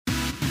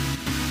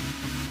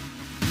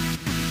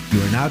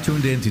You are now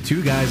tuned in to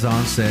Two Guys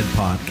on Said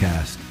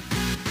podcast.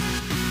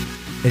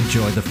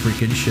 Enjoy the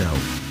freaking show.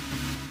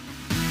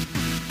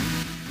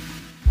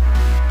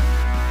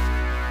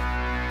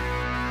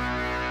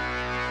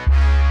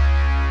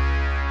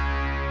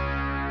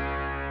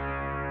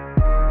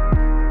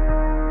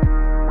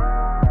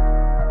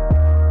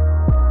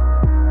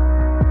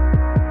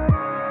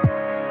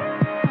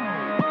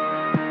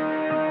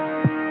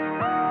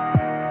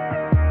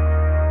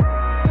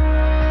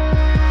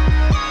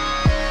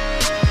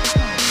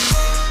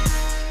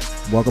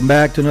 Welcome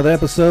back to another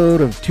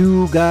episode of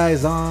Two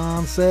Guys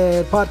on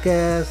Said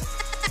podcast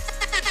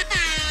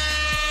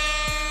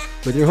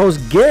with your host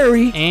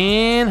Gary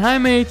and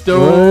Jaime.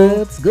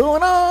 What's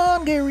going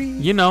on, Gary?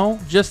 You know,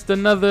 just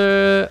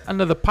another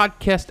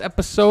podcast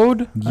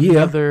episode. Yeah.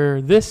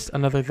 Another this,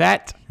 another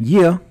that.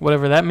 Yeah.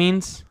 Whatever that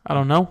means. I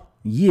don't know.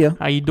 Yeah.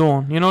 How you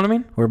doing? You know what I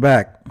mean? We're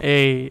back.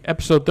 Hey,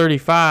 episode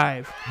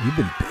 35. You've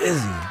been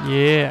busy.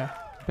 Yeah.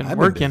 I've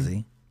working. been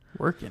busy.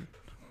 Working.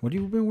 What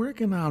have you been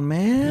working on,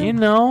 man? You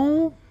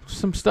know,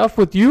 some stuff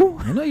with you.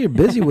 I know you're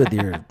busy with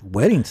your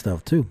wedding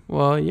stuff, too.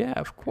 Well, yeah,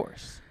 of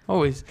course.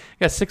 Always.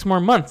 Got 6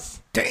 more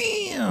months.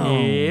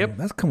 Damn. Yep.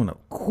 That's coming up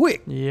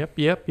quick. Yep.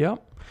 Yeah,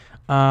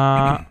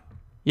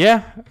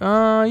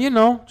 you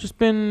know, just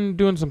been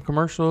doing some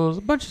commercials,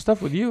 a bunch of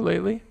stuff with you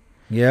lately.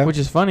 Yeah. Which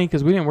is funny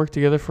because we didn't work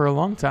together for a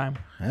long time.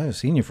 I haven't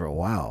seen you for a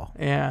while.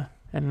 Yeah.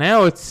 And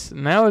now it's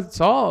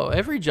all,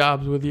 every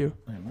job's with you.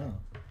 I know.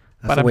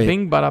 Bada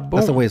bing, bada boom.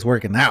 That's the way it's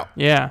working out.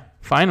 Yeah.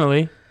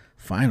 Finally.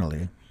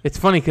 It's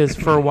funny because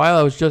for a while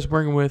I was just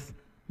working with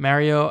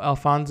Mario,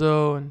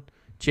 Alfonso, and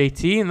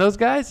JT and those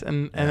guys,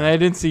 and I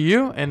didn't see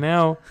you, and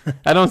now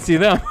I don't see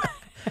them.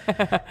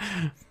 I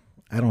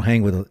don't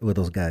hang with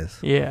those guys.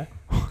 Yeah.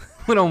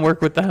 We don't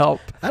work with the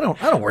help. I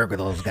don't work with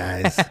those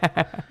guys.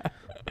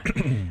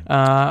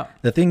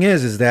 The thing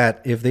is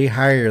that if they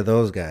hire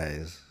those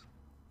guys,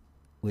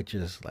 which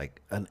is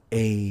like an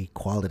A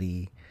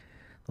quality,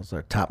 those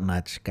are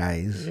top-notch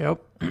guys. Yep.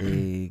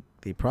 They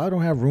probably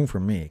don't have room for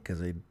me because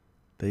they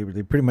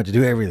pretty much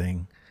do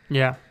everything.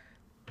 Yeah.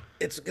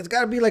 It's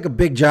got to be like a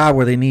big job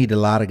where they need a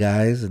lot of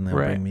guys, and they'll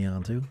Right. bring me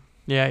on too.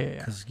 Yeah.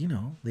 Because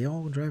they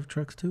all drive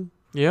trucks too.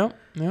 Yep.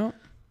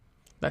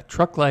 That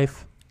truck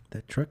life.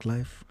 That truck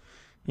life.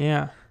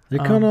 Yeah. There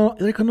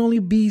can only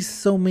be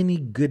so many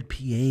good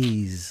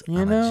PAs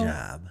on a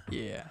job.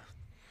 Yeah.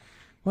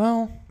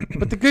 Well,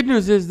 but the good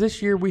news is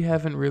this year we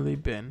haven't really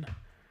been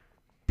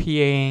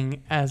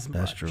PAing as much.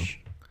 That's true.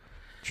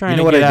 Trying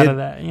to get out of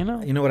that, you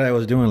know? You know what I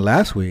was doing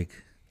last week?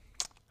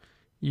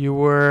 You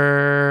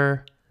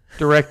were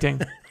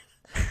directing.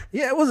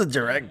 Yeah, it was a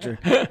director.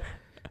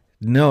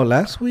 No,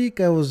 last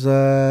week I was,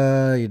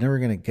 you're never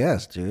going to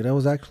guess, dude. I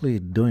was actually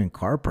doing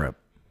car prep.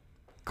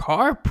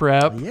 Car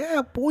prep?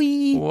 Yeah,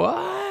 boy.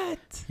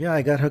 What? Yeah,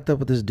 I got hooked up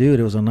with this dude.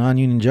 It was a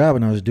non-union job,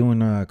 and I was doing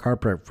car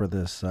prep for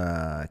this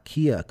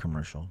Kia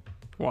commercial.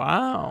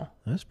 Wow.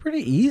 That's pretty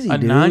easy, A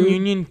dude.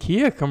 non-union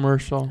Kia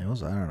commercial. It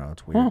was, I don't know,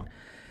 it's weird. Huh.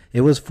 It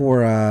was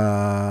for,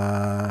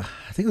 I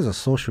think it was a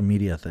social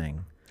media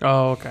thing.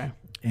 Oh, okay.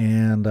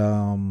 And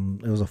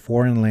it was a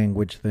foreign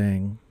language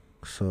thing.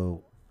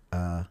 So,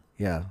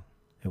 yeah,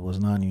 it was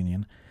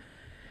non-union.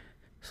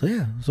 So,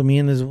 yeah. So, me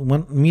and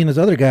this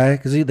other guy,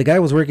 because the guy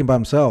was working by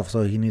himself,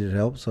 so he needed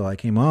help. So, I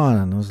came on,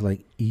 and it was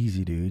like,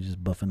 easy, dude,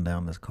 just buffing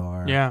down this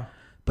car. Yeah.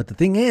 But the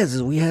thing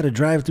is we had to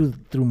drive through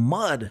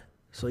mud.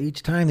 So,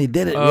 each time they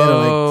did it, we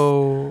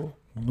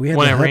had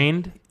when it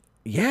rained?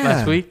 Yeah.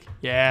 Last week?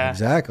 Yeah.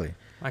 Exactly.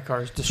 My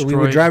car's destroyed. So,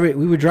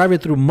 we would drive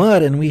it through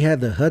mud, and we had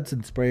the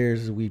Hudson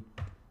sprayers. We'd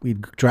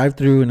drive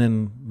through, and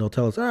then they'll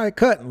tell us, all right,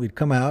 cut. And we'd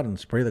come out and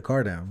spray the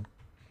car down.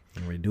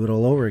 And we'd do it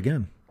all over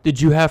again. Did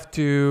you have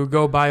to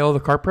go buy all the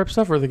car prep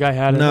stuff, or the guy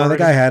had it? No, already? the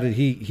guy had it.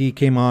 He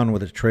came on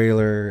with a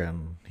trailer,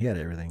 and he had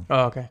everything.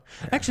 Oh, okay.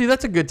 Yeah. Actually,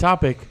 that's a good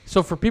topic.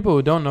 So for people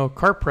who don't know,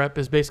 car prep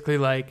is basically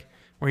like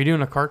when you're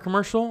doing a car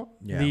commercial,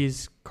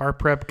 these car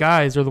prep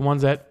guys are the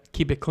ones that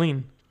keep it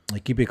clean. They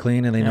keep it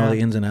clean, and they know the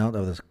ins and outs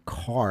of this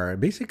car.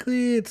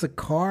 Basically, it's a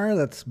car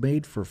that's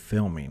made for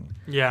filming.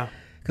 Yeah.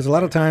 Because a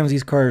lot of times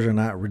these cars are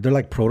not, they're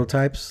like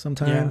prototypes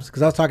sometimes.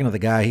 Because I was talking to the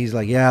guy, he's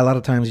like, yeah, a lot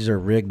of times these are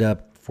rigged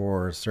up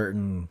for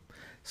certain,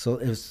 so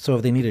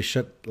if they need to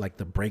shut like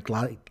the brake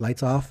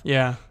lights off,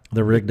 they're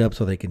rigged up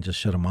so they can just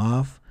shut them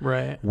off.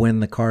 Right. When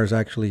the car's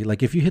actually,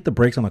 like if you hit the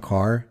brakes on the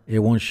car, it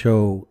won't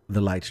show the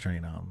lights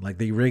turning on. Like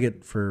they rig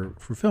it for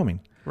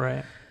filming.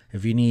 Right.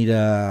 If you need if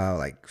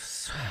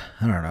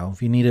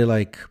you need to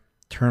like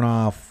turn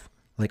off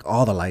like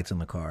all the lights in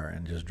the car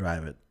and just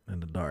drive it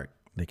in the dark,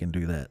 they can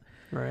do that.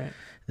 Right.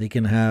 They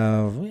can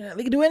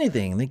they can do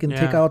anything. They can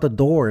take out the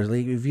doors.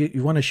 If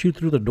you want to shoot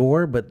through the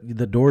door, but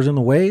the door's in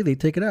the way, they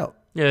take it out.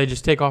 Yeah, they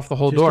just take off the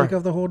whole door. Take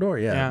off the whole door,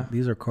 yeah.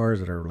 These are cars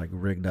that are like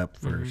rigged up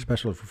for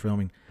especially for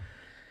filming.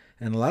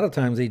 And a lot of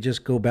times they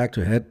just go back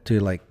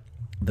to like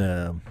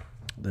the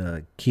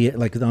Kia,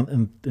 like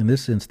in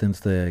this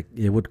instance,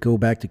 it would go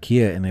back to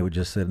Kia and they would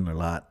just sit in their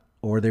lot,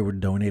 or they would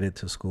donate it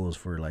to schools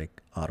for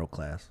like auto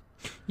class.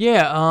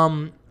 Yeah,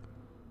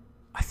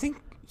 I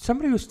think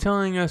somebody was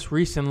telling us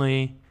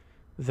recently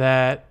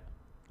that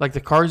like the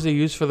cars they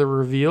use for the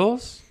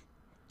reveals.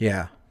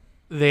 Yeah.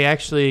 They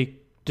actually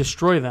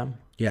destroy them.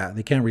 Yeah,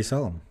 they can't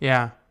resell them.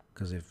 Yeah.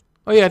 Because if.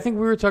 Oh yeah, I think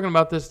we were talking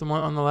about this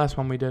on the last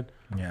one we did.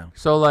 Yeah.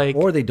 So like.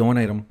 Or they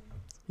donate them.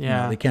 Yeah.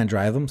 You know, they can't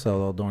drive them, so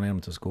they'll donate them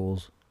to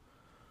schools.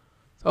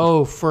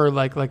 Oh, for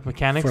like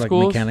mechanic schools. For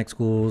like mechanic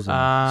schools and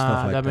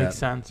stuff like that. That makes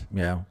sense.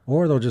 Yeah.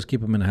 Or they'll just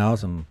keep them in the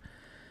house, and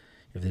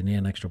if they need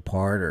an extra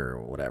part or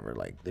whatever,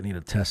 like they need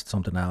to test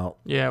something out.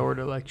 Yeah, or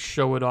to like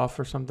show it off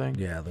or something.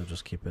 Yeah, they'll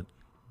just keep it.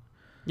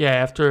 Yeah,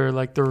 after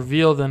like the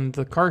reveal, then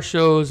the car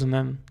shows, and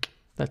then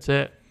that's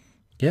it.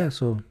 Yeah,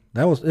 so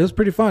it was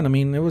pretty fun. I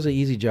mean, it was an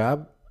easy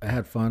job. I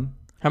had fun.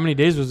 How many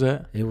days was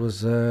it? It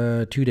was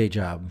a 2-day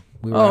job.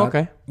 We were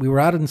okay. We were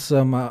out in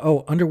some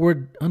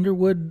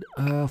Underwood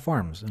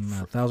Farms in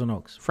Thousand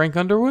Oaks. Frank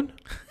Underwood?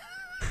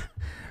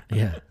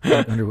 Yeah,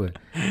 Underwood.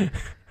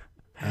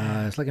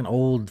 It's like an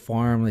old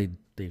farm. They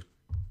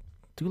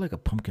do like a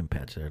pumpkin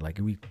patch there. Like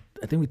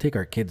I think we take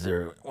our kids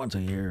there once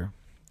a year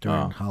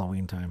during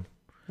Halloween time.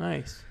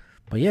 Nice.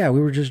 But yeah,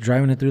 we were just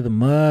driving it through the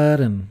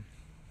mud, and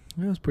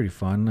it was pretty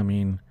fun. I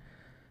mean,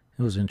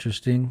 it was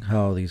interesting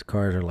how these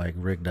cars are like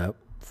rigged up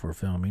for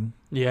filming.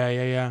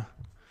 Yeah.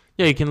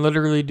 Yeah, you can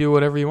literally do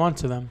whatever you want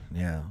to them.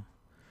 Yeah.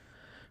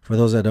 For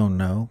those that don't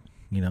know,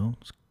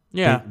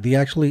 Yeah. They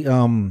actually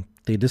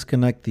they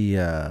disconnect the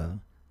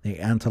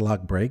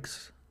anti-lock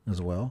brakes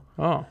as well.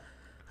 Oh.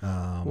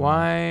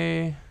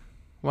 Why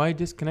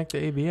disconnect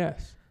the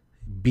ABS?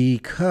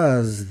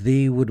 Because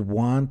they would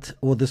want,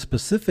 the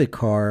specific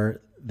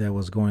car that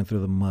was going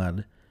through the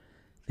mud,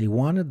 they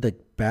wanted the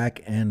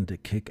back end to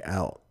kick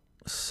out.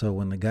 So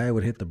when the guy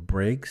would hit the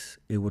brakes,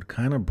 it would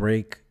kind of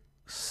brake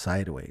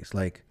sideways,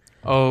 like.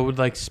 Oh, it would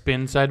like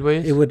spin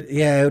sideways? It would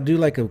do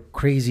like a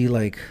crazy,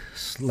 like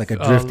a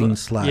drifting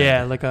slide.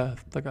 Yeah, like a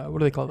what do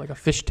they call it? Like a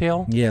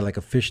fishtail? Yeah, like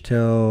a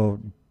fishtail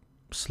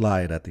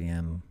slide at the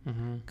end.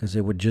 Because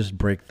it would just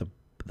break the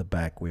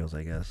back wheels,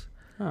 I guess.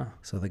 Huh.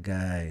 So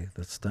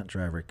the stunt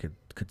driver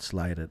could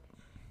slide it.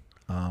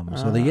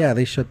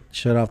 They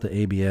shut off the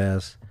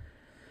ABS.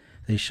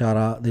 They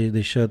shut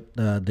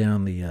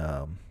down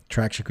the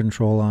traction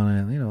control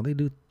on it. They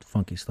do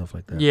funky stuff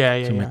like that.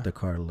 To make the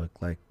car look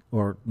like,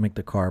 or make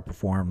the car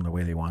perform the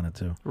way they want it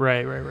to.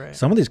 Right.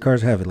 Some of these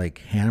cars have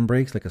like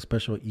handbrakes, like a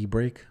special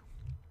e-brake.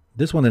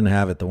 This one didn't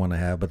have it, the one I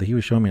have, but he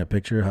was showing me a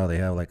picture how they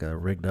have like a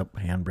rigged up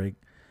handbrake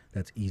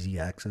that's easy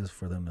access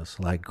for them to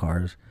slide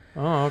cars.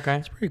 Oh, okay.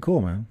 It's pretty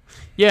cool, man.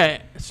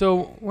 Yeah,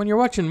 so when you're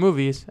watching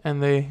movies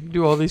and they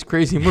do all these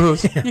crazy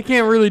moves, you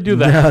can't really do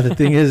that. No, the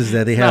thing is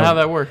that they have not how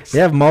that works. They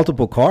have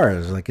multiple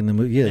cars, like in the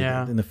movie.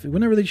 Yeah.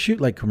 Whenever they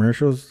shoot like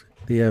commercials,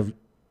 they have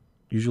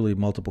usually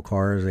multiple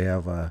cars. They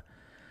have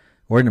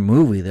or in the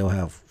movie they'll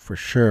have for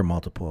sure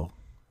multiple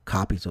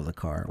copies of the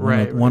car.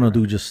 One will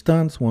do just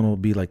stunts. One will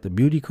be like the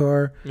beauty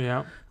car.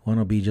 Yeah. One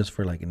will be just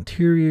for like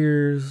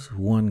interiors.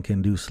 One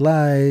can do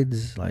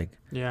slides. Like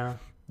yeah,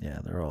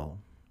 they're all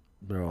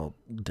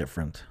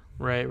different.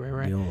 Right.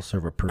 They all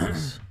serve a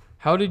purpose.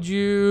 How did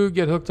you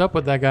get hooked up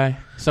with that guy?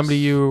 Somebody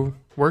you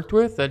worked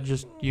with that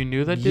just you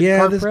knew that did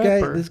car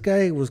prep? This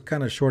guy was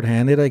kind of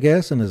short-handed, I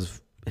guess, and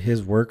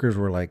his workers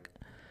were like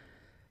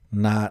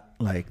not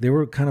like, they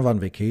were kind of on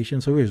vacation,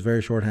 so he was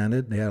very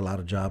short-handed. They had a lot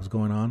of jobs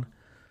going on,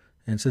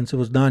 and since it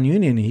was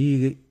non-union,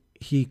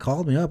 he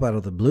called me up out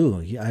of the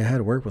blue. I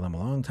had worked with him a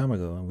long time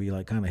ago, and we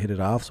like kind of hit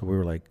it off. So we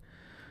were like,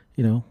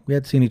 we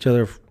had seen each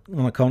other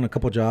on a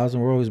couple jobs,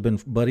 and we've always been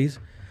buddies.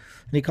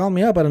 And he called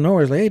me up out of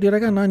nowhere. He's like, "Hey, dude, I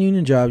got a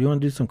non-union job. You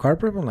want to do some car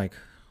prep?" I'm like,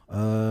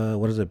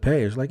 "What does it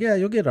pay?" He's like, "Yeah,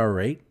 you'll get our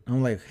rate."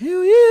 I'm like,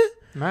 "Hell yeah!"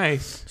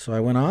 Nice. So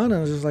I went on, and it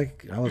was just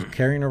like I was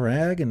carrying a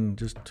rag and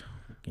just,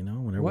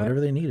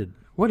 whatever they needed.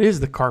 What is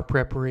the car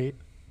prep rate?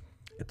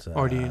 It's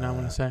or do you not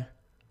want to say?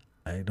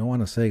 I don't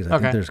want to say because I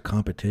think there's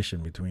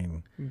competition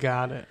between.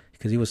 Got it.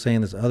 Because he was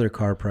saying this other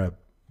car prep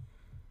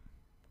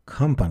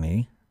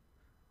company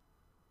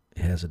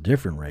has a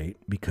different rate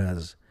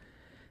because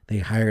they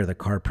hire the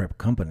car prep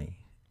company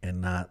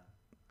and not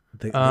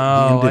the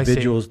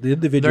individuals. The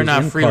individuals, they're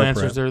not in freelancers. Car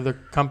prep. They're the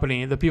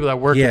company, the people that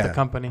work at the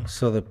company.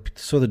 So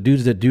the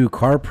dudes that do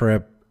car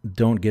prep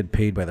don't get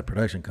paid by the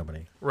production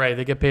company. Right.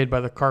 They get paid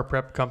by the car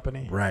prep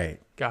company. Right.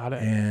 Got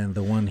it. And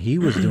the one he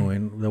was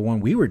doing, the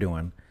one we were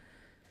doing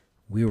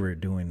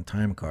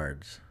time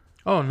cards.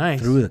 Oh,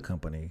 nice. Through the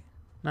company.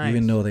 Nice.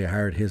 Even though they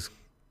hired his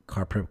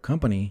car prep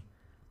company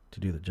to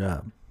do the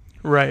job.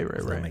 Right.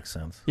 That makes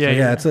sense.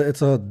 Yeah. So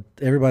it's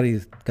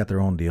everybody's got their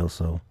own deal.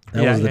 So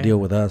that was the deal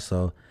with us.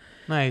 So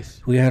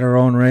nice. We had our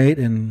own rate,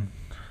 and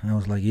I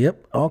was like,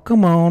 "Yep, oh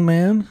come on,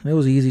 man! It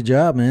was an easy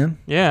job, man."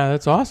 Yeah,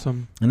 that's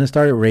awesome. And it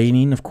started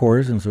raining, of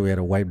course, and so we had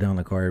to wipe down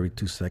the car every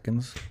 2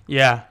 seconds.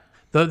 Yeah,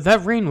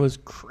 that rain was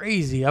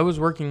crazy. I was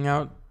working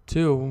out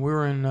too. We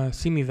were in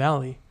Simi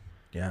Valley.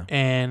 Yeah.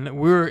 And it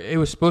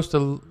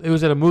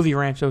was at a movie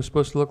ranch that was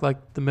supposed to look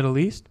like the Middle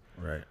East.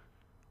 Right.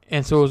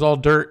 And so it was all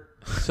dirt.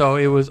 So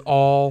it was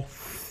all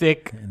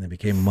thick. And it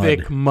became mud.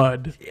 Thick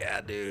mud. Yeah,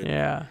 dude.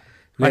 Yeah.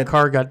 My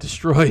car got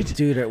destroyed.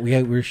 Dude,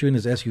 we were shooting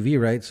this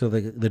SUV, right? So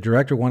the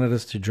director wanted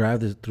us to drive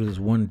through this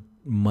one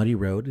muddy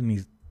road,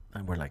 and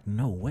we're like,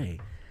 no way.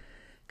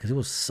 because it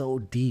was so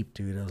deep,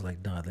 dude. I was like,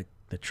 no,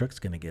 the truck's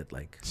gonna get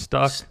like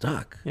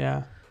stuck.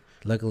 Yeah.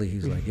 Luckily,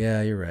 he's like,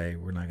 yeah, you're right.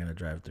 We're not gonna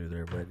drive through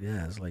there. But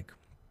yeah, it's like,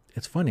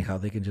 it's funny how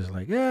they can just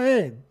like, yeah,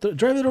 hey,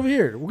 drive it over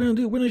here. We're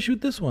gonna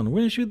shoot this one. We're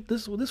gonna shoot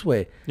this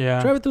way.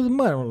 Yeah. Drive it through the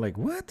mud. We're like,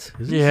 what?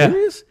 Is he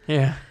serious?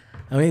 Yeah.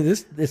 I mean,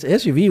 this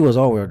SUV was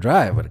all-wheel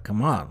drive, but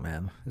come on,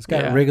 man. It's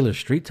got regular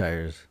street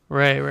tires.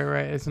 Right.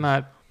 It's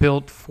not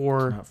built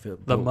for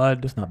the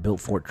mud. It's not built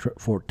for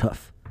Ford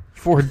Tough.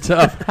 Ford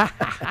Tough.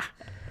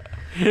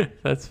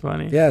 That's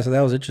funny. Yeah, so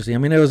that was interesting. I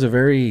mean, that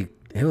SUV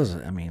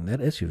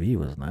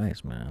was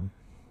nice, man.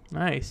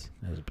 Nice.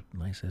 It was a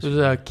nice SUV. It was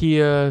a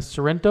Kia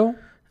Sorento?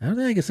 I don't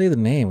think I can say the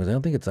name because I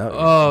don't think it's out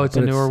yet. Oh, it's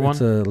a newer one?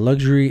 It's a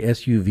luxury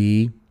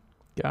SUV.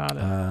 Got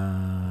it.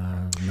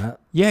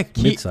 Not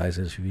mid-size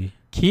SUV.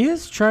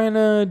 Kia's trying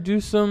to do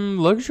some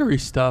luxury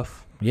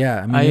stuff.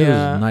 Yeah, I mean, it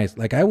was nice.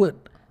 Like, I would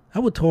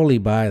totally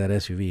buy that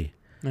SUV.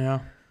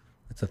 Yeah.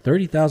 It's a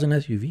 $30,000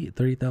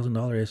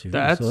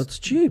 SUV, so it's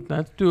cheap.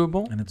 That's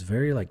doable. And it's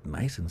very, like,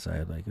 nice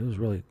inside. Like, it was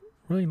really,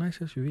 really nice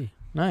SUV.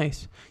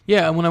 Nice.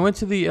 Yeah, and when I went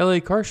to the LA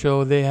car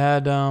show, they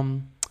had,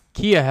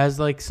 Kia has,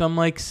 like, some,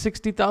 like,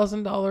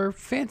 $60,000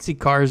 fancy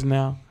cars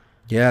now.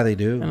 Yeah, they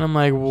do. And I'm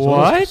like,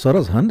 what? So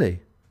does Hyundai.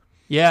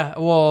 Yeah,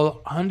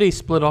 well, Hyundai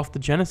split off the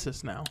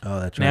Genesis now. Oh,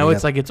 that's right. Now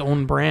it's like its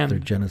own brand. Their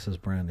Genesis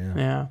brand,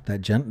 yeah.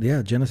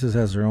 Yeah. Genesis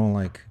has their own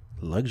like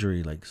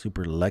luxury, like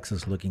super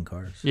Lexus looking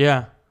cars.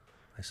 Yeah.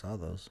 I saw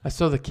those. I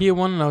saw the Kia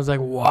one and I was like,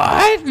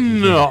 what?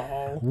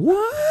 No.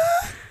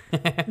 What?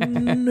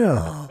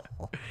 No.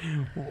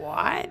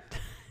 What?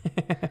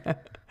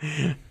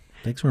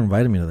 Thanks for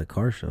inviting me to the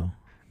car show.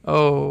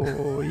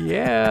 Oh,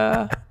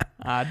 yeah.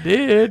 I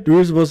did. We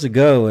were supposed to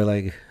go, but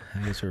like,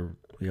 I guess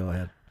we all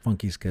had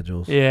funky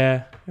schedules.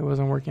 Yeah, it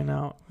wasn't working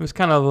out. It was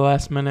kind of the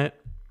last minute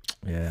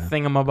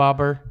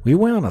thingamabobber. We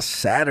went on a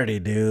Saturday,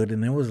 dude,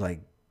 and it was like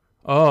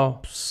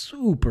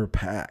super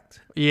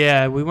packed.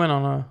 Yeah, we went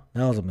on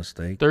that was a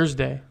mistake.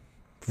 Thursday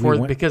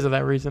because of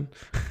that reason.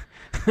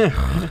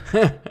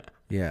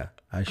 Yeah,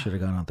 I should have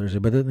gone on Thursday,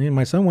 but then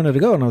my son wanted to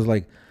go, and I was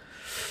like,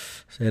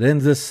 it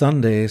ends this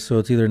Sunday, so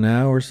it's either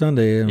now or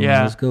Sunday, and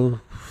let's go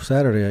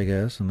Saturday, I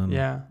guess. And then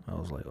I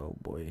was like, oh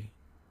boy.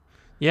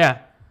 Yeah,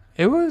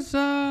 it was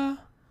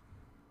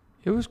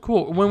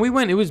cool. When we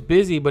went, it was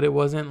busy, but it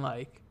wasn't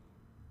like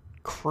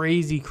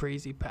crazy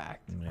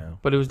packed. Yeah.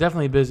 But it was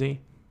definitely busy.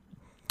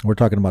 We're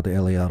talking about the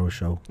LA Auto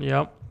Show.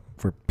 Yep.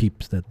 For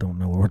peeps that don't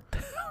know what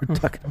we're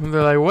talking about.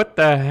 They're like, what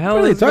the hell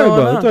what are is going on?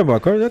 They're talking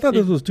about cars. I thought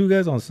this was two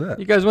guys on set.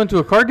 You guys went to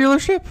a car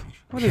dealership?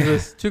 What is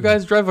this? Two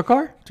guys drive a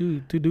car?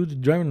 Two dudes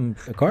driving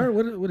a car?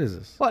 What is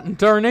this? What, in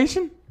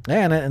Tarnation?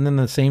 Yeah, and then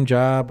the same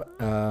job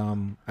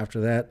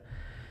after that.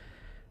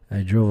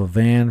 I drove a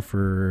van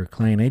for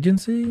client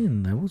agency,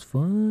 and that was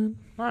fun.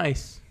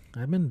 Nice.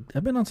 I've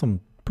been on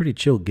some pretty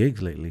chill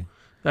gigs lately.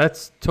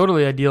 That's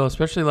totally ideal,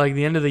 especially like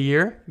the end of the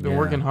year. You've been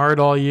working hard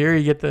all year.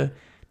 You get the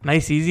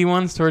nice, easy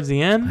ones towards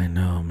the end. I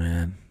know,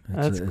 man.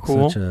 That's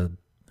cool. You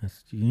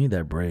need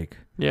that break.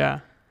 Yeah.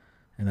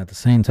 And at the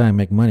same time,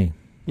 make money.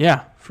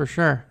 Yeah, for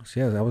sure. So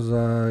yeah, I was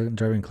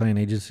driving client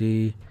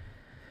agency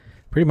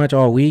pretty much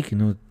all week,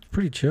 and it was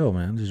pretty chill,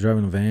 man. Just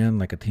driving a van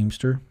like a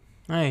Teamster.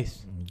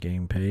 Nice.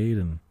 Getting paid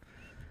and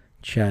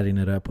chatting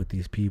it up with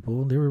these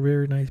people. They were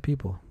very nice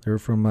people. They were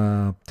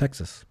from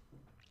Texas.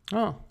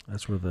 Oh.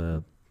 That's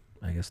where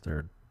I guess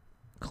their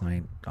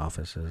client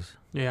office is.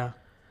 Yeah.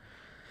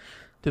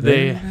 Did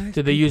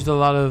they use a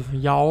lot of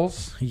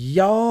y'alls?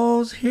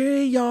 Y'alls,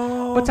 hey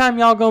y'all. What time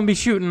y'all gonna be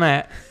shooting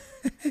at?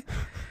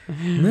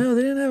 No,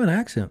 they didn't have an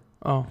accent.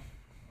 Oh.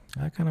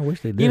 I kind of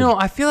wish they did. You know,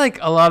 I feel like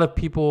a lot of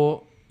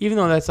people, even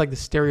though that's like the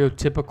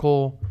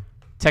stereotypical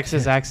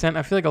Texas accent,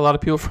 I feel like a lot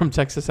of people from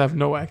Texas have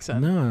no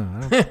accent. No,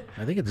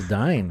 I think it's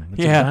dying.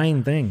 It's a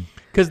dying thing.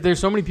 Because there's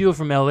so many people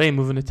from LA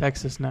moving to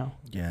Texas now.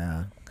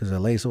 Yeah, because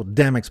LA is so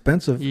damn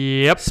expensive.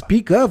 Yep.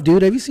 Speak of,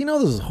 dude, have you seen all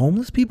those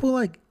homeless people?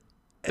 Like,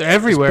 they're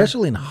everywhere.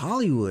 Especially in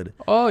Hollywood.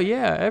 Oh,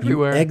 yeah,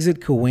 everywhere. You exit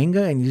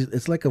Cahuenga, and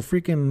it's like a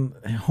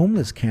freaking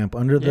homeless camp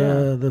under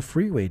the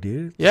freeway,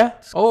 dude. Yeah.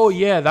 Oh,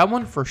 yeah, that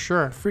one for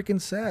sure.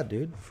 Freaking sad,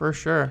 dude. For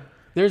sure.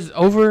 There's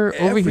over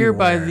here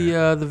by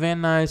the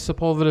Van Nuys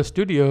Sepulveda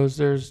Studios,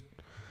 there's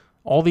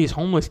all these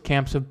homeless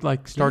camps have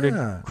like started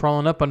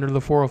crawling up under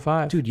the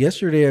 405. Dude,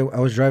 yesterday I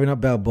was driving up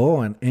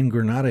Balboa and in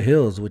Granada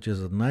Hills, which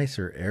is a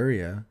nicer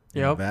area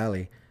in the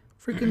valley.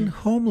 Freaking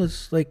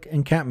homeless like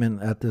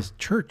encampment at this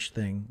church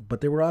thing,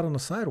 but they were out on the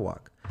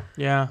sidewalk.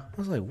 Yeah. I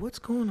was like, what's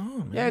going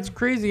on, man? Yeah, it's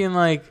crazy. And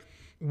like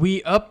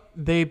we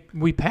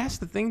passed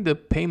the thing to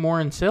pay more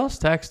in sales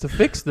tax to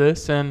fix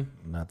this, and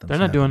they're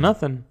not doing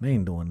nothing. They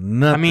ain't doing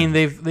nothing. I mean,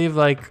 they've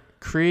like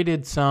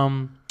created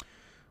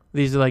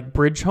these like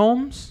bridge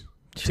homes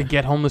to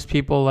get homeless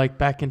people like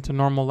back into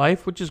normal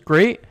life, which is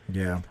great.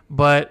 Yeah.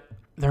 But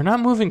they're not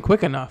moving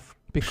quick enough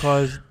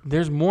because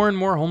there's more and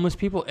more homeless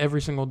people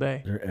every single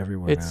day. They're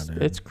everywhere now,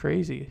 dude. It's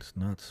crazy. It's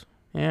nuts.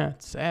 Yeah,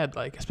 it's sad.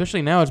 Like,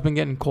 especially now, it's been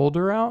getting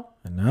colder out.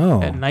 I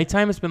know. At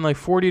nighttime, it's been like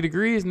 40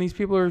 degrees, and these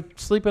people are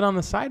sleeping on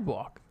the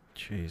sidewalk.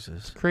 Jesus.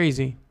 It's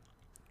crazy.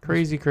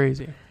 Crazy.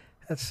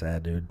 That's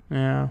sad, dude.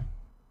 Yeah.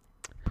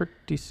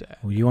 Pretty sad.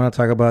 Well, you want to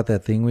talk about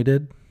that thing we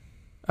did?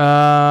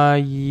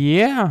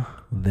 Yeah.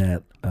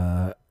 That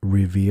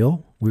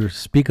reveal. We were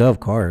speak of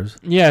cars.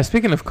 Yeah,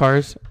 speaking of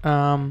cars,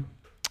 I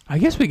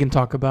guess we can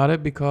talk about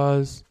it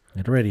because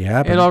it already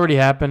happened. It already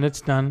happened.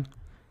 It's done.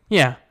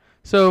 Yeah.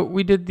 So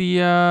we did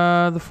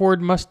the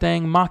Ford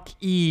Mustang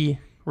Mach-E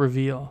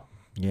reveal.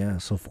 Yeah.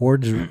 So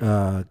Ford's,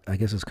 I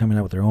guess, is coming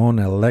out with their own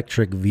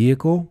electric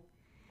vehicle,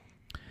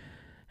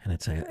 and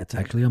it's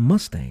actually a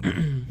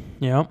Mustang.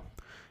 Yeah.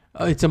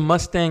 It's a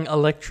Mustang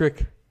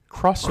electric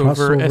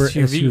crossover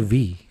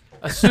SUV.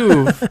 A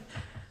SUV.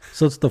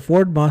 So it's the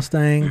Ford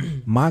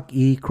Mustang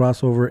Mach-E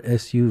crossover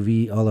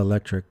SUV all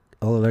electric.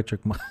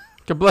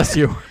 God bless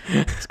you.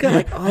 It's got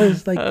like all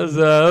this like. That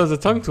was a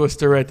tongue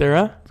twister right there,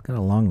 huh? It's got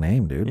a long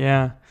name, dude.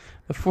 Yeah,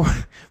 the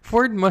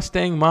Ford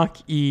Mustang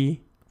Mach-E.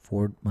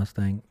 Ford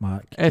Mustang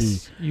Mach-E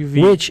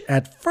SUV. Which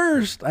at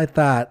first I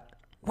thought,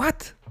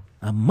 what?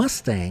 A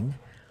Mustang?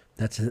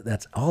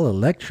 That's all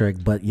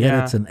electric, but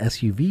yet it's an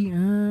SUV. I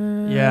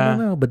don't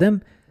know. But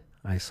then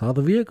I saw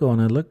the vehicle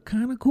and it looked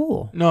kind of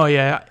cool. No,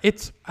 yeah,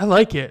 I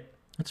like it.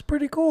 It's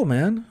pretty cool,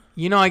 man.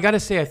 You know, I gotta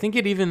say, I think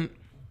it even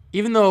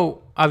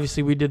though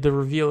obviously we did the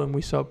reveal and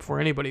we saw it before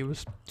anybody, it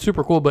was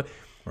super cool. But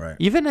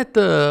even at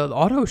the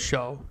auto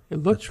show,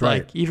 it looked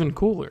like even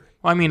cooler.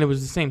 Well, I mean, it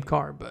was the same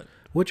car, but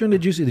which one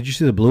did you see? Did you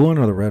see the blue one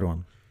or the red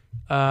one?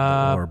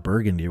 Or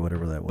burgundy or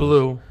whatever that was.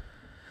 Blue.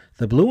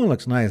 The blue one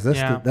looks nice.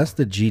 That's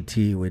the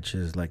GT, which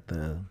is like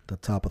the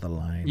top of the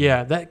line.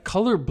 Yeah, that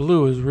color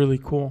blue is really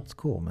cool. It's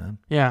cool, man.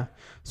 Yeah.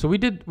 So we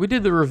did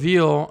the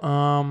reveal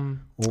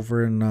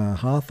over in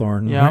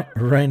Hawthorne,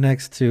 right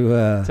next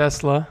to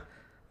Tesla.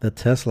 The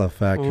Tesla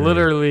factory.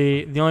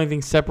 Literally, the only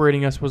thing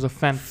separating us was a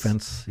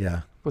fence.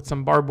 Yeah. With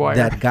some barbed wire.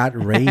 That got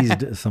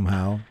raised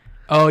somehow.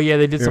 Oh, yeah,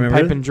 they did some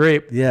pipe and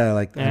drape.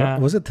 Yeah,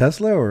 was it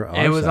Tesla or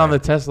our It was side? On the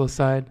Tesla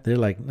side. They're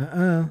like,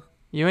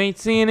 you ain't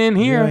seeing in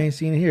here. You ain't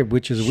seeing it here,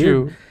 which is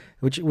weird.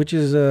 Which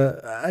is,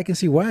 I can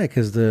see why,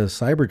 because the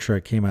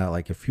Cybertruck came out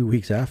like a few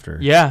weeks after.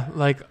 Yeah,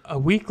 like a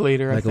week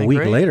later, I think, a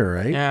week later,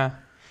 right? Yeah.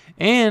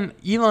 And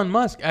Elon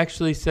Musk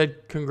actually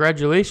said,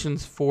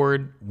 congratulations,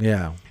 Ford.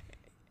 Yeah.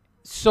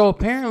 So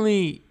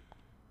apparently,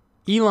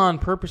 Elon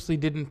purposely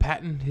didn't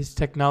patent his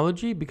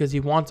technology because he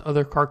wants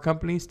other car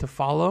companies to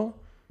follow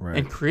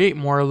and create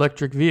more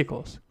electric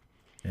vehicles.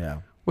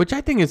 Yeah. Which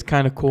I think is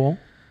kind of cool.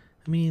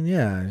 I mean,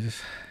 yeah,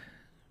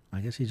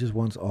 I guess he just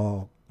wants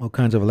all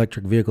kinds of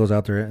electric vehicles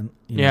out there in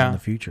the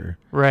future.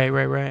 Right.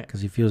 Because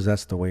he feels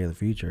that's the way of the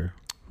future.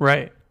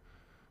 Right.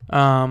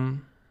 Yeah,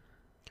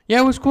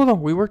 it was cool though.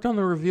 We worked on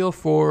the reveal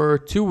for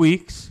 2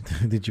 weeks.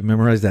 Did you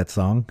memorize that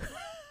song?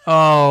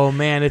 Oh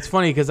man, it's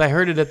funny because I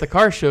heard it at the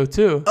car show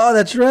too. Oh,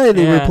 that's right.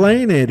 They were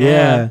playing it.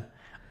 Yeah.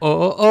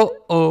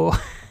 Oh.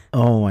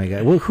 Oh my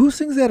God. Well, who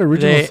sings that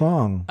original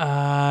song?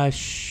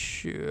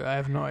 Shoot, I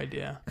have no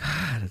idea.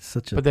 God, it's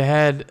such a. But they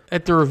had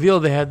at the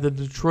reveal they had the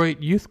Detroit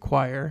Youth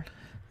Choir.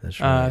 That's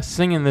right.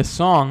 Singing this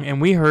song,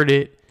 and we heard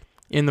it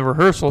in the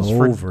rehearsals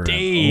for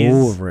days.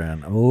 Over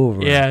and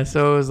over. Yeah,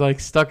 so it was like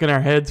stuck in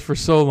our heads for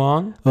so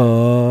long.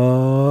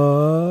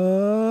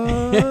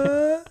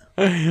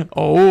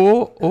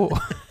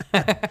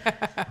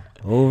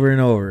 Over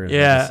and over.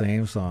 Yeah. The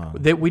same song.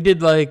 We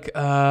did like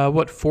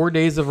 4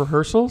 days of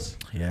rehearsals?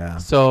 Yeah.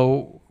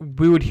 So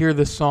we would hear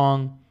the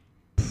song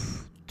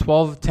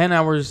 10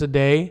 hours a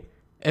day,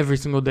 every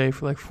single day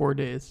for like 4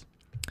 days.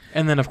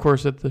 And then, of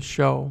course, at the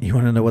show. You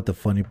want to know what the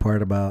funny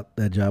part about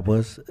that job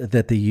was?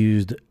 That they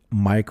used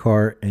my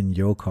car and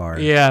your car.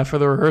 Yeah, for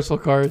the rehearsal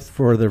cars.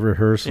 For the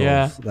rehearsals.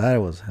 Yeah. That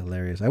was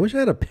hilarious. I wish I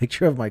had a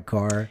picture of my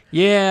car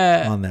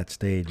on that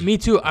stage. Me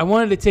too. I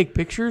wanted to take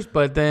pictures,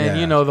 but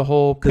then, the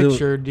whole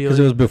picture deal. Because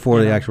it was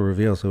before the actual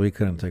reveal, so we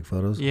couldn't take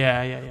photos.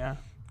 Yeah.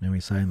 And we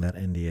signed that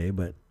NDA,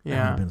 but it would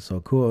have been so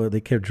cool.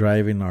 They kept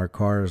driving our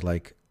cars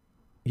like,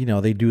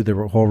 they do the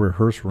whole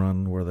rehearse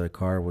run where the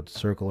car would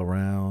circle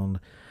around,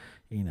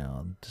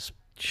 just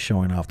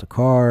showing off the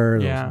car.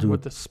 Yeah,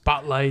 with the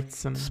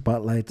spotlights,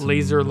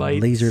 laser and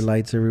lights. Laser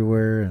lights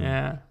everywhere.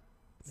 And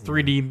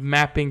 3D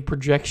mapping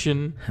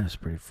projection. That was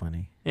pretty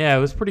funny. Yeah, it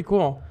was pretty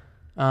cool.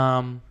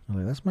 I'm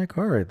like, that's my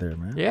car right there,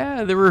 man.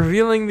 Yeah, they're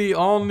revealing the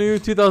all-new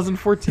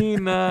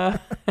 2014.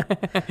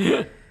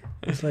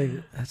 It's like,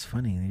 that's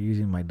funny. They're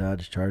using my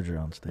Dodge Charger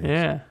on stage.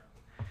 Yeah,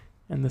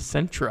 and the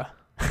Sentra.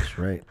 That's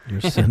right.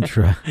 Your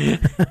Sentra.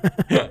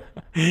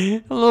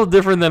 A little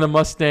different than a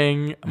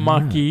Mustang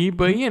Mach-E,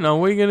 but what are you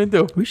going to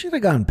do? We should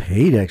have gotten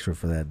paid extra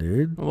for that,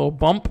 dude. A little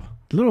bump?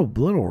 Little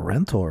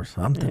rental or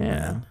something,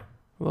 man.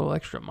 A little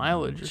extra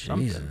mileage or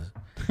something.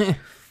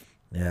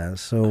 Yeah,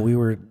 so we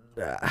were,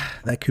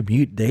 that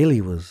commute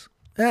daily was,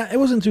 it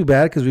wasn't too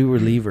bad because we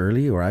would leave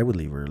early, or I would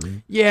leave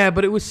early. Yeah,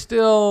 but it was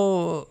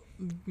still,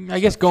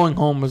 I guess going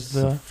home was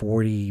the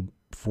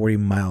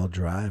 40-mile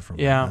drive from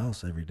my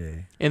house every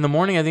day. In the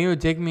morning, I think it would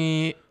take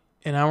me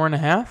an hour and a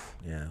half.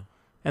 Yeah.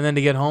 And then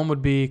to get home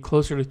would be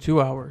closer to 2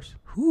 hours.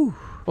 Whew.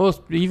 Well, it's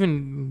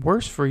even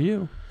worse for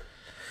you.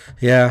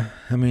 Yeah,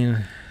 I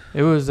mean,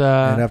 it was.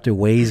 I'd have to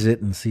Waze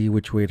it and see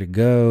which way to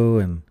go,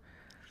 and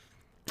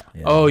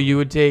Yeah. Oh, you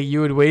would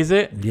waze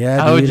it?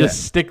 Yeah, I would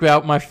just stick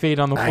out my fate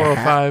on the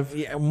 405.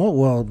 Yeah,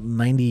 well,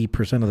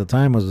 90% of the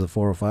time was the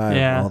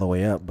 405 all the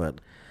way up. But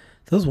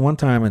there was one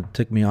time it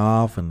took me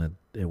off and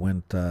it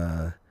went,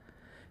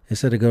 it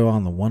said to go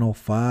on the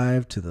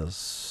 105 to the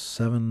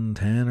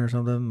 710 or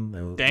something.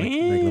 It was like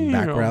the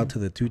back route to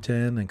the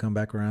 210 and come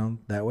back around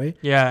that way.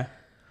 Yeah.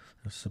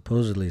 It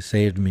supposedly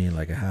saved me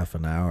like a half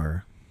an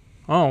hour.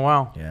 Oh,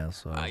 wow. Yeah.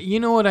 So you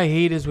know what I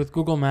hate is with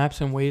Google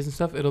Maps and Waze and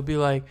stuff, it'll be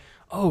like,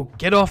 oh,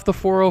 get off the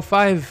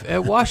 405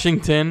 at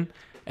Washington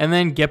and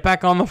then get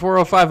back on the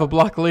 405 a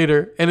block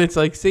later. And it's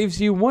like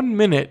saves you 1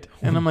 minute.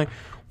 And I'm like,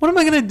 what am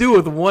I going to do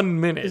with 1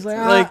 minute? It's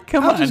like,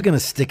 come on. I'm just going to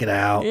stick it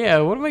out. Yeah,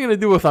 what am I going to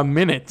do with a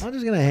minute? I'm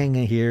just going to hang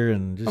in here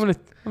and just... I'm going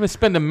to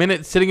spend a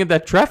minute sitting at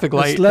that traffic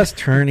light. It's less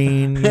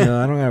turning.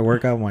 I don't got to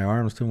work out my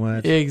arms too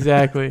much.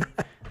 Exactly.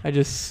 I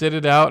just sit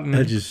it out. And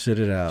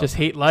Just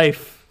hate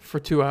life for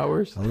 2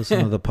 hours. I'll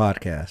listen to the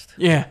podcast.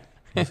 Yeah.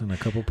 Listen to a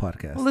couple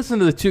podcasts. I'll listen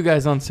to the Two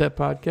Guys on Set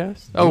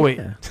podcast. Oh, wait.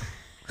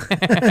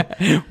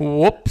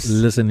 Whoops.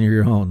 Listen to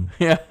your own.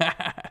 Yeah.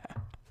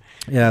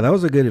 Yeah, that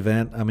was a good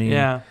event. I mean,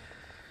 yeah.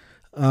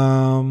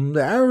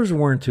 The hours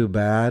weren't too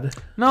bad.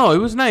 No, it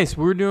was nice.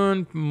 We were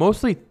doing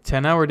mostly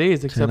 10-hour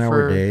days except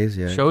for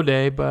show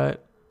day,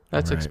 but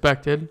that's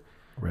expected.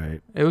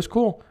 Right. It was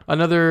cool.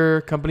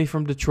 Another company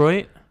from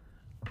Detroit.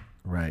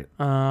 Right.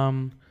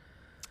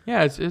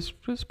 Yeah, it's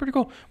pretty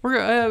cool.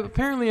 We're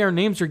apparently our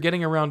names are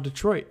getting around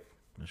Detroit.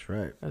 That's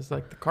right. As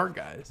like the car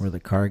guys. We're the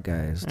car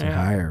guys to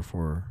hire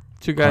for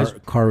two guys.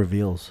 Car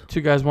reveals. 2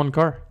 guys, 1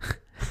 car.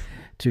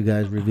 2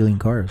 guys revealing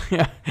cars.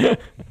 Yeah.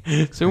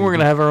 Soon we're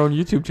gonna have our own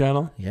YouTube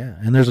channel. Yeah,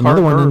 and there's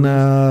another one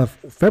in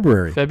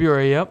February.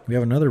 February, yep. We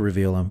have another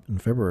reveal in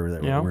February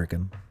that we're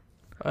working.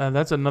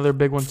 That's another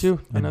big one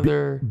too.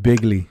 Another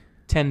bigly.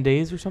 10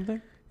 days or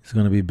something. It's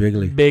gonna be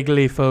bigly.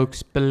 Bigly,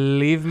 folks.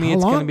 Believe me,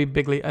 it's gonna be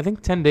bigly. I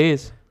think 10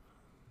 days.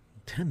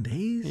 10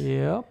 days?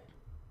 Yep.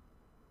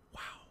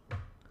 Wow.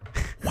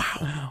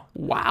 Wow.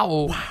 Wow.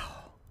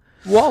 Wow.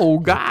 Whoa,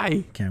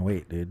 guy. Can't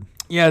wait, dude.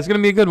 Yeah, it's going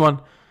to be a good one.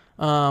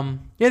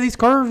 Yeah, these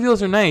car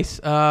reveals are nice.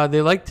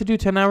 They like to do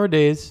 10-hour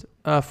days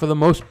for the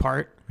most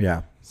part.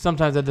 Yeah.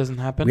 Sometimes that doesn't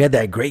happen. We had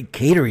that great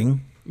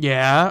catering.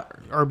 Yeah.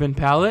 Urban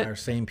Palette. Our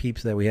same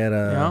peeps that we had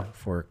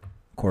for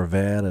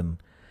Corvette and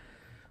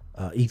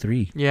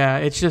E3. Yeah,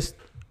 it's just...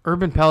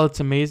 Urban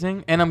Palette's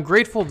amazing, and I'm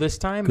grateful this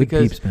time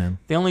because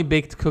they only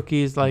baked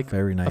cookies like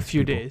very nice a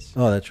few days.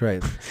 Oh, that's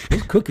right.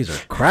 Those cookies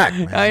are crack,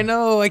 man. I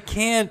know. I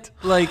can't.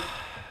 Like,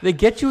 they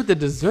get you with the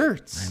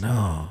desserts. I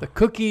know. The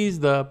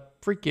cookies, the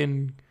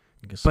freaking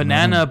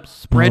banana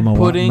bread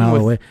pudding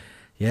with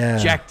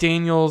Jack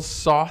Daniel's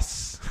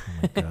sauce.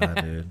 Oh, my God,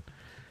 dude.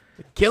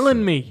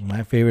 Killing me.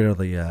 My favorite are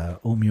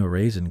the oatmeal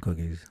raisin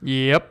cookies.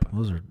 Yep.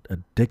 Those are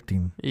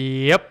addicting.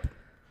 Yep.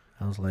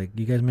 I was like,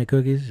 you guys make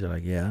cookies? They're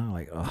like, yeah. I'm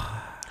like,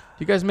 oh.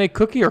 You guys make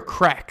cookie or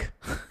crack?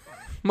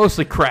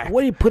 Mostly crack.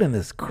 What do you put in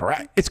this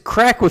crack? It's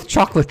crack with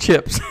chocolate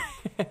chips.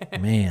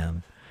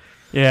 Man.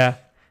 Yeah.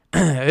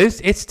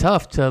 It's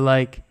tough to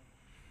like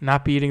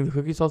not be eating the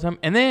cookies all the time.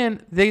 And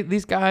then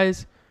these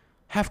guys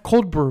have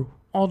cold brew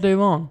all day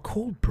long.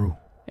 Cold brew.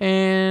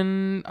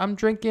 And I'm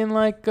drinking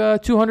like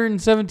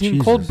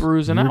 217 cold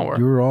brews an hour.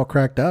 You were all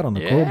cracked out on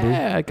the cold brew.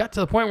 Yeah, I got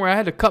to the point where I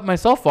had to cut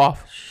myself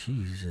off.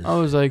 Jesus. I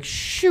was like,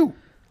 shoot,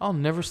 I'll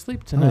never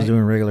sleep tonight. I was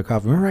doing regular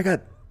coffee. Remember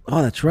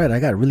that's right. I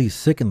got really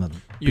sick in the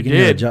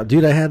beginning of the job.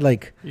 Dude, I had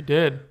like... You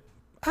did.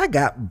 I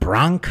got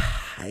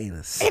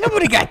bronchitis. Ain't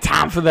nobody got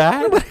time for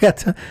that. Nobody got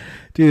time.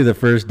 Dude, the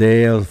first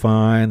day I was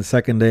fine. The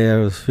second day I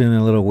was feeling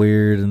a little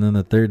weird. And then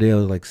the third day I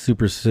was like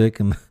super sick.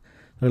 And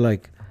they're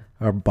like,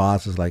 our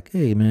boss is like,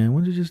 hey, man,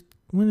 why don't you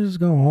just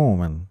go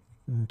home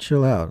and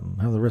chill out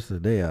and have the rest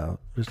of the day?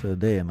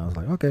 And I was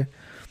like, okay.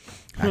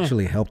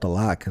 Actually helped a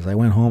lot because I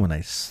went home and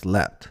I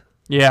slept.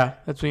 Yeah,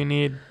 that's what you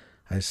need.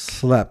 I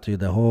slept, dude,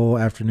 the whole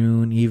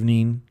afternoon,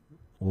 evening.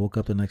 Woke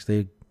up the next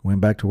day,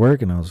 went back to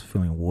work, and I was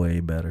feeling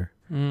way better.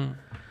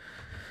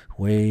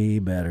 Way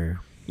better.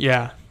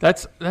 Yeah,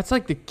 that's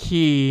like the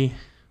key.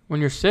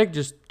 When you're sick,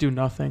 just do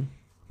nothing.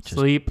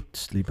 Sleep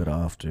it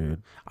off,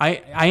 dude.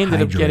 I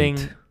ended up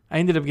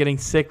getting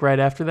sick right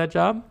after that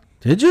job.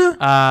 Did you?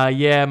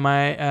 Yeah,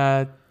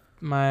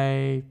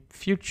 my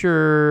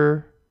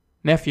future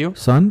nephew.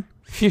 Son?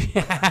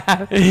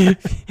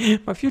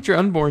 My future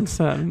unborn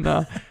son.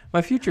 No.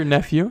 My future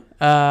nephew,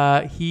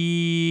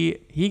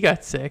 he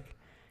got sick,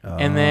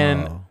 and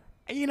then,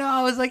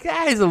 I was like,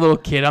 he's a little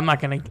kid. I'm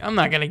not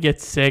gonna get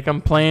sick.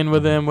 I'm playing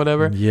with him,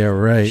 whatever. Yeah,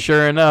 right.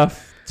 Sure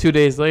enough, 2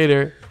 days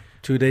later,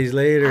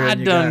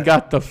 I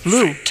got the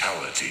flu.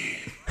 Fatality.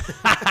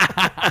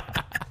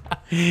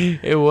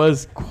 It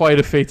was quite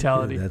a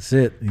fatality. Yeah, that's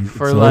it. It's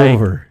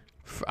over.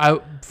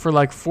 For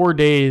like 4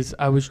 days,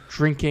 I was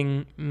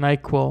drinking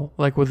NyQuil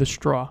like with a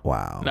straw.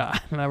 Wow. Nah,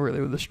 not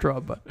really with a straw,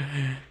 but.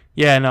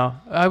 Yeah, no.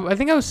 I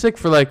think I was sick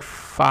for like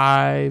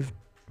 4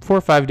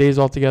 or 5 days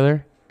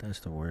altogether.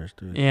 That's the worst,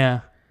 dude. Yeah.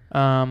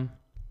 But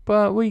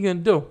what are you gonna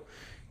do?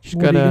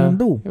 What are you gonna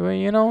do?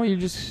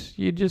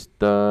 You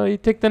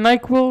take the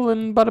NyQuil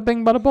and bada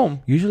bing, bada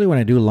boom. Usually when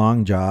I do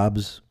long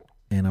jobs,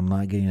 and I'm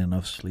not getting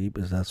enough sleep,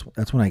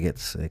 that's when I get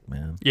sick,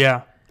 man.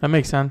 Yeah, that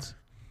makes sense.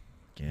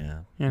 Yeah,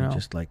 you know,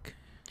 just like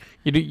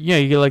you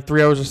get like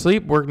 3 hours of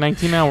sleep, work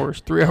 19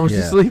 hours. 3 hours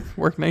of sleep,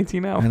 work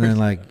 19 hours. And then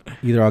like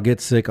either I'll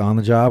get sick on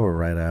the job or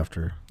right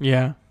after.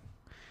 Yeah,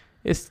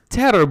 it's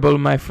terrible,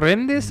 my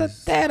friend.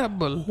 It's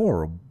terrible,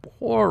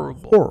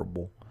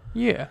 horrible.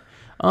 Yeah.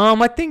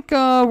 I think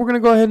we're gonna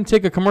go ahead and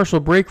take a commercial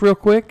break real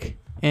quick,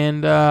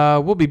 and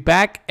we'll be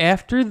back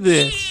after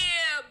this.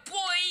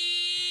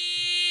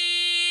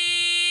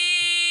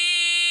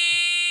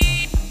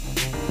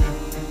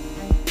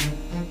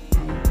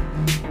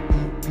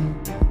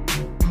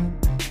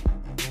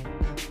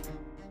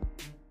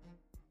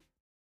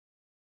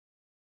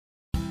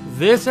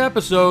 This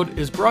episode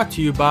is brought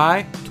to you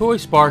by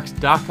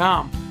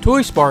ToySparks.com.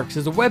 ToySparks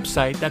is a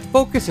website that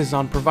focuses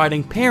on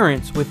providing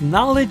parents with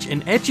knowledge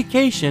and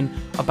education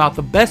about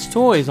the best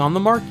toys on the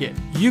market.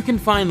 You can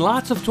find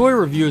lots of toy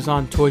reviews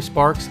on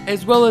ToySparks,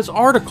 as well as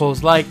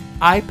articles like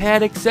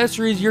iPad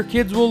accessories your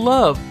kids will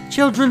love,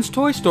 children's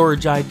toy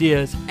storage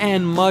ideas,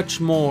 and much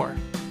more.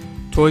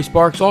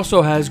 ToySparks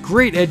also has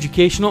great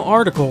educational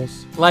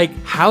articles like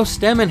how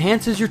STEM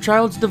enhances your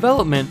child's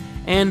development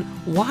and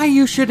why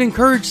you should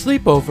encourage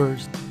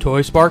sleepovers.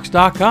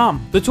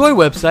 ToySparks.com, the toy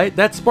website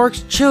that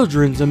sparks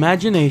children's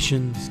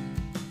imaginations.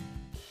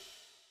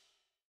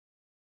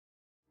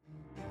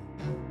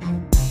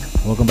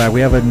 Welcome back. We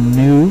have a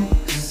new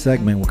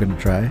segment we're going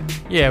to try.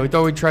 Yeah, we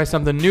thought we'd try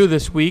something new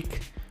this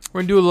week.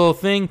 We're going to do a little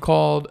thing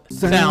called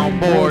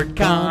Soundboard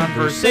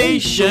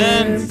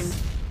Conversations.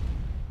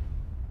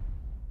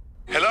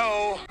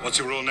 Hello. What's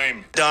your real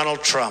name?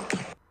 Donald Trump.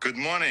 Good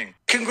morning.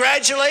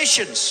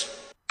 Congratulations.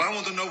 I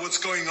want to know what's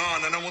going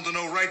on, and I want to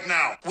know right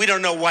now. We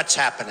don't know what's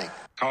happening.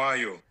 How are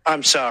you?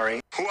 I'm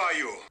sorry. Who are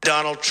you?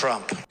 Donald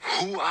Trump.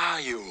 Who are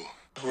you?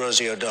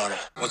 Rosie O'Donnell.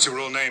 What's your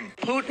real name?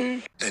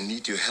 Putin. I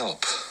need your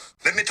help.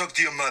 Let me talk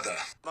to your mother.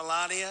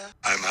 Melania.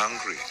 I'm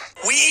hungry.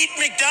 We eat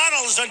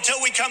McDonald's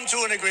until we come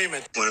to an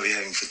agreement. What are we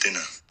having for dinner?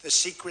 The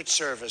Secret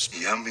Service.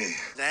 Yummy.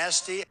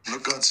 Nasty.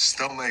 Look at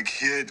stomach.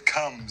 Here it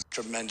comes.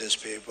 Tremendous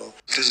people.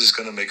 This is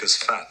gonna make us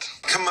fat.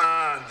 Come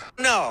on.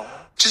 No.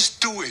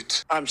 Just do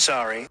it. I'm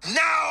sorry.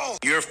 Now.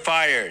 You're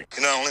fired.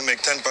 You know, I only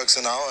make $10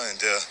 an hour,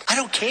 and I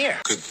don't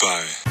care.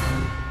 Goodbye.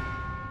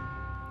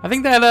 I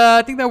think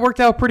that worked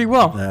out pretty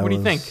well. That what do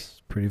you think?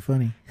 Pretty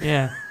funny.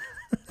 Yeah.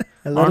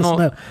 Let us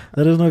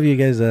know if you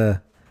guys if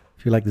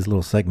you like these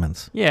little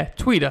segments. Yeah,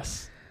 tweet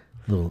us.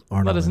 Little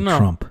Arnold Let us and know.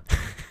 Trump.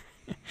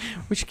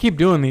 We should keep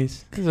doing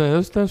these.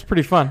 That was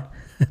pretty fun.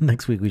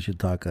 Next week we should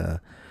talk.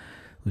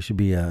 We should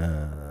be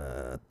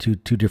two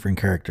different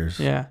characters.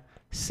 Yeah,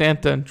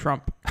 Santa and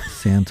Trump.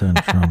 Santa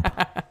and Trump.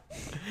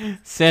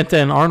 Santa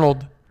and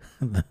Arnold.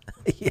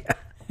 Yeah.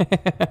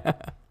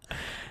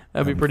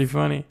 That'd be pretty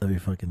funny. That'd be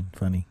fucking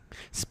funny.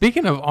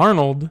 Speaking of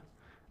Arnold,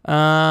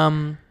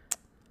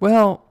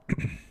 well,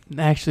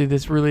 actually,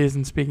 this really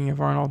isn't speaking of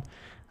Arnold.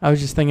 I was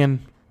just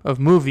thinking of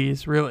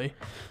movies, really.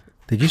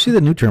 Did you see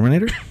the new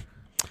Terminator?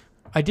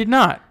 I did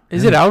not.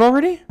 Is it out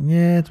already?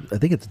 Yeah, I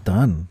think it's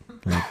done.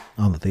 Like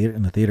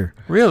in the theater.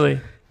 Really?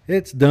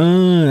 It's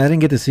done. I didn't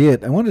get to see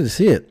it. I wanted to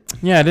see it.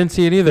 Yeah, I didn't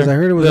see it either. I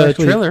heard it was the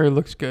trailer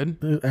looks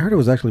good. I heard it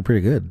was actually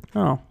pretty good.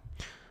 Oh.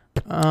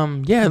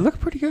 Yeah, it looked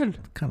pretty good.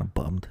 Kind of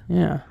bummed.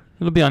 Yeah.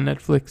 It'll be on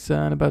Netflix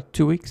in about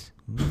 2 weeks.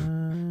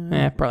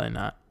 Probably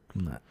not.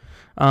 Not.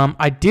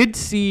 I did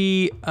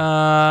see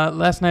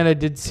last night. I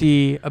did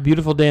see A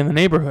Beautiful Day in the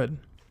Neighborhood.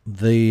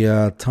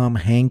 The Tom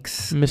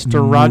Hanks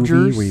Mr.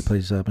 Rogers, where he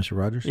plays Mr.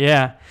 Rogers.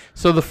 Yeah.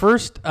 So the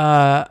first,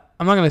 I'm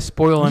not going to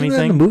spoil anything.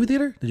 That in the movie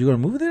theater? Did you go to a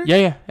movie theater?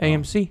 Yeah.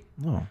 AMC.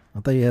 Oh, I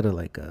thought you had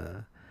like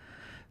a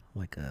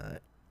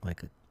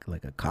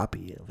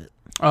copy of it.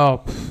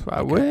 Oh,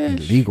 I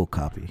wish. A legal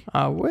copy.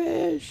 I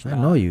wish. I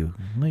know you.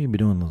 I know you'd be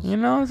doing those. You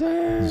know what I'm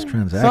saying? Those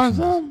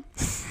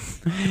transactions.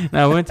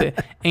 Now I went to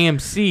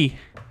AMC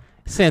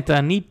Santa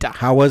Anita.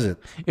 How was it?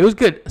 It was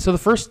good. So the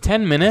first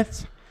 10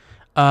 minutes,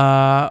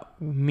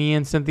 me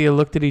and Cynthia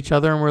looked at each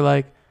other and we're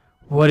like,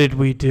 what did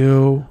we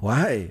do?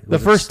 Why? The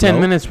first 10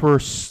 minutes were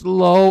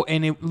slow,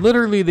 and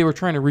they were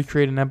trying to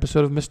recreate an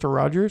episode of Mr.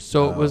 Rogers.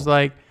 So it was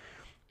like,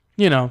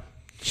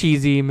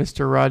 cheesy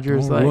Mr.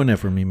 Rogers. Don't ruin it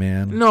for me,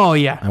 man. No,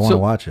 yeah. I want to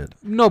watch it.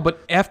 No,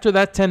 but after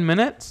that 10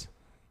 minutes,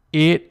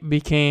 it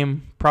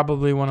became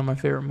probably one of my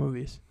favorite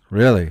movies.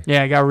 Really?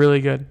 Yeah, it got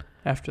really good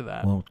after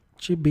that. Well,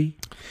 should be.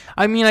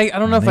 I mean, I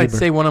don't know if I'd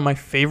say one of my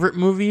favorite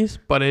movies,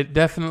 but it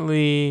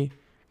definitely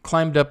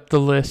climbed up the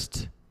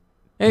list.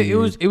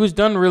 It was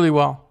done really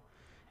well.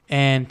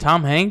 And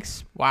Tom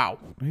Hanks, wow.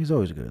 He's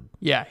always good.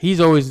 Yeah,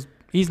 he's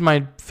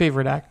my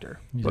favorite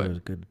actor. He's always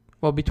good.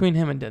 Well, between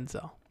him and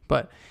Denzel.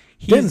 But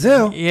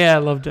Denzel? Yeah, I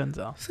love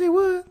Denzel. Say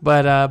what?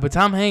 But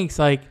Tom Hanks,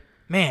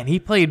 man, he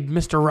played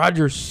Mr.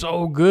 Rogers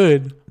so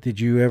good. Did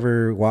you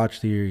ever watch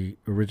the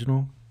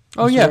original?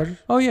 Oh, Mr. yeah. Rogers?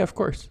 Oh, yeah, of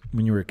course.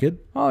 When you were a kid?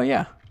 Oh,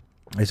 yeah.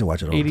 I used to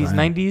watch it all 80s, the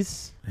time.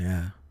 90s?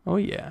 Yeah. Oh,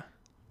 yeah.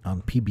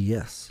 On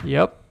PBS.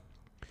 Yep.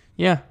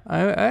 Yeah.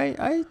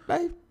 I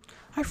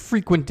I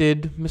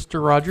frequented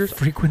Mr. Rogers.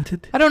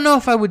 Frequented? I don't know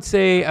if I would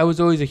say I was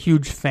always a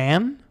huge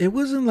fan. It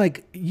wasn't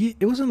like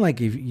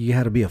if you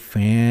had to be a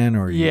fan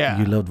or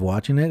you loved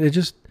watching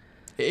it.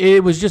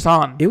 It was just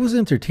on. It was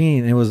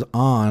entertaining. It was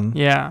on.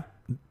 Yeah.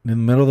 In the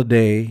middle of the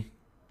day.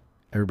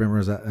 I remember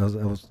I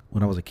was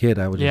when I was a kid,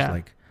 I was just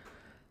like,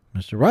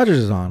 Mr. Rogers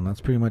is on.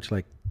 That's pretty much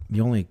like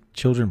the only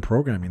children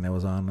programming that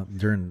was on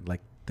during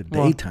like the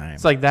daytime.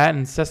 It's like that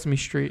and Sesame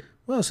Street.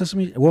 Well,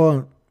 Sesame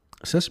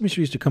Street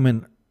used to come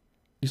in.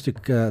 They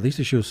used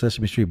to show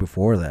Sesame Street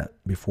before that,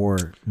 before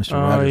Mr.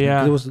 Rogers.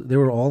 Yeah. They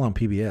were all on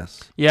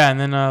PBS. Yeah, and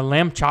then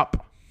Lamb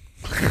Chop.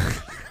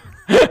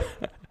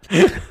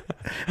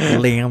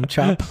 Lamb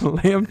Chop.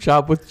 Lamb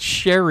Chop with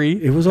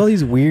Sherry. It was all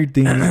these weird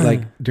things.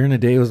 Like during the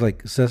day, it was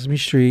like Sesame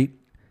Street.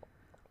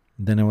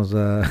 Then it was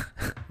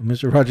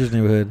Mr. Rogers'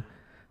 Neighborhood.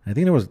 I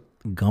think there was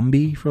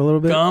Gumby for a little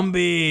bit.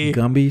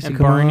 Gumby used to and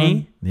come Barney.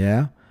 on.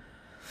 Yeah.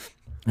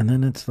 And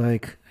then it's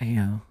like,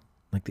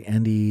 like the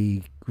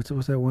Andy,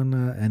 what's that one?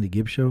 Andy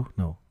Gibb show?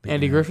 No.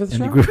 Andy Griffith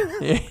show?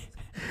 Griffith.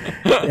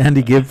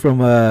 Andy Gibb from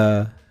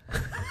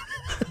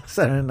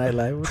Saturday Night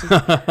Live. What's it?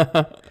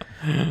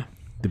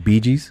 The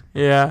Bee Gees?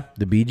 Yeah.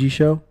 The Bee Gees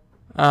show?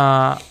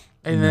 And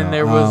then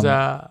there was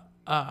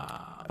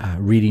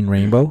Reading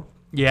Rainbow.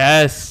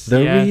 Yes.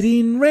 The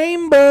Reading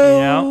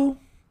Rainbow.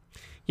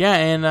 Yeah,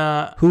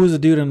 and who was the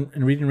dude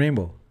in Reading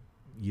Rainbow?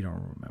 You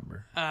don't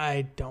remember.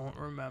 I don't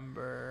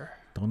remember.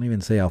 Don't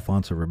even say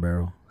Alfonso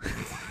Ribeiro.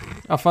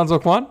 Alfonso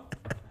Cuarón?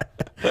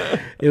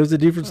 It was the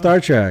dude from Star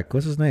Trek.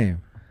 What's his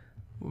name?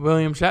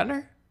 William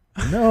Shatner?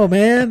 No,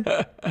 man.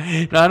 No,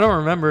 I don't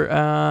remember.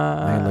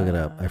 I can look it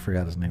up. I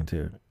forgot his name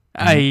too.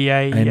 I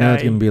know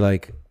it's gonna be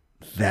like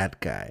that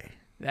guy.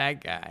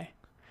 That guy.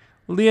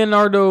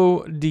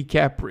 Leonardo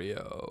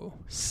DiCaprio.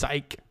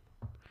 Psych.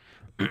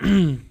 What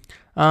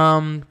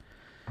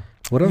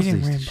else they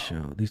used to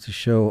show? They used to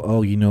show.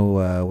 Oh, you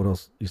know what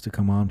else used to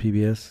come on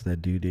PBS?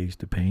 That dude they used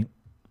to paint.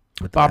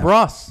 Bob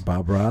Ross.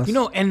 Bob Ross. You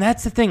know, and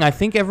that's the thing. I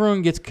think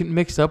everyone gets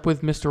mixed up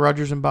with Mr.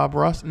 Rogers and Bob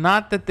Ross.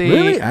 Not that they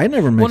really. I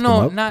never mixed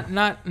them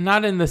up.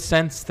 Not in the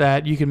sense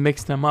that you can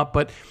mix them up,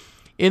 but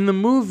in the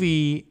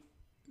movie,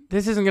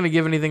 this isn't going to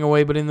give anything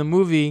away. But in the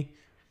movie,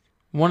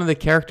 one of the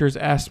characters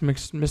asked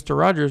Mr.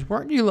 Rogers,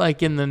 "Weren't you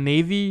like in the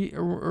Navy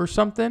or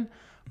something?"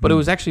 But it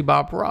was actually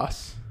Bob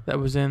Ross that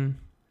was in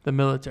the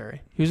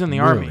military. He was in the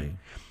Army.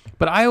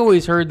 But I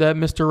always heard that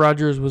Mr.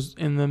 Rogers was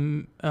in the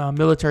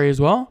military as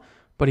well,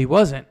 but he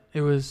wasn't. It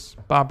was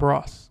Bob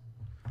Ross.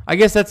 I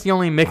guess that's the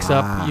only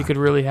mix-up you could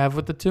really have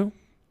with the two.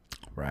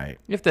 Right.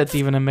 If that's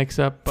even a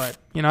mix-up. But,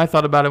 I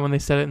thought about it when they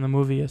said it in the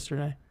movie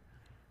yesterday.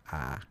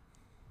 Yeah,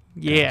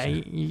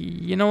 gotcha.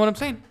 you know what I'm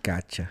saying?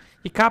 Gotcha.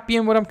 You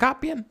copying what I'm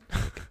copying?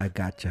 I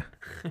gotcha.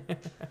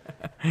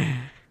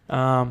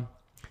 Yeah,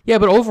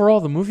 but overall,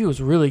 the movie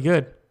was really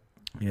good.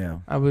 Yeah.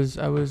 I was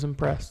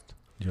impressed.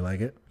 Did you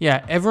like it?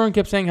 Yeah, everyone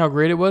kept saying how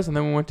great it was, and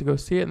then we went to go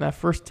see it. In that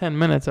first 10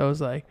 minutes, I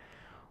was like,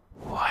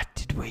 what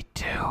did we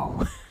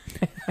do?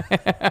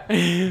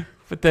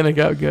 But then it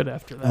got good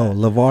after that. Oh,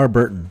 LeVar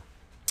Burton.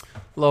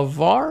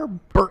 LeVar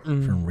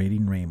Burton. From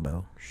Reading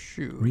Rainbow.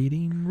 Shoot.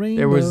 Reading Rainbow.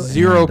 There was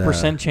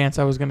 0% chance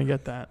I was going to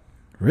get that.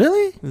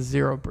 Really?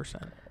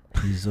 0%.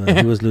 He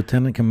was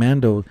Lieutenant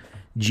Commando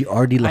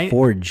Geordi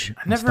LaForge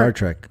in Star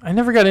Trek. I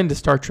never got into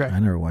Star Trek. I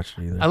never watched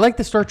it either. I like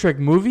the Star Trek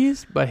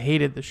movies, but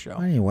hated the show.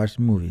 I didn't watch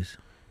the movies.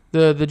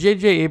 The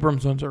J.J.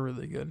 Abrams ones are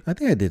really good. I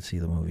think I did see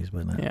the movies,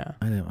 but not, yeah.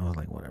 I didn't. I was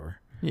like, whatever.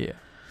 Yeah.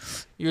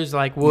 You was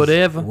like,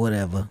 whatever.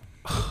 Whatever.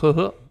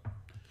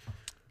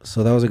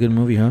 So that was a good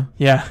movie, huh?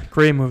 Yeah,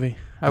 great movie.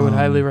 I would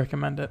highly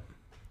recommend it.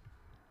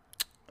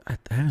 I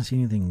haven't seen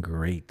anything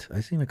great.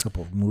 I've seen a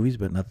couple of movies,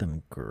 but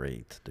nothing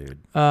great, dude.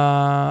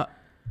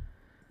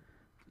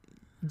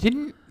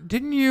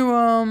 Didn't you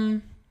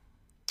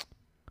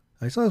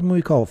I saw this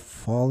movie called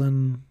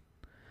Fallen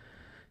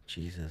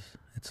Jesus.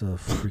 It's a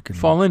freaking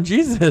Fallen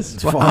Jesus.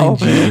 It's Fallen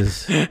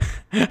Jesus.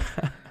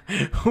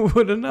 Who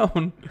would have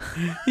known?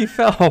 He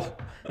fell.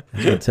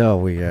 As you can tell,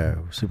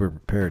 we're super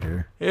prepared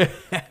here.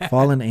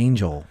 Fallen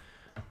Angel.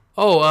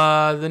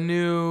 Oh, the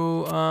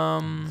new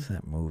What's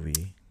that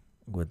movie?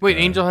 Wait,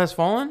 Angel Has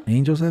Fallen?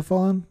 Angels Have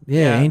Fallen?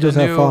 Yeah, Angels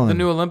Have Fallen. The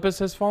new Olympus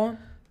Has Fallen?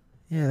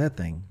 Yeah, that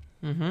thing.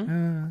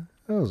 Mm-hmm.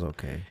 That was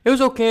okay. It was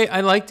okay.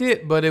 I liked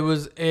it, but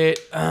it's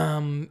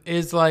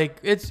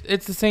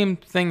the same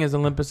thing as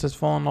Olympus Has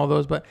Fallen, all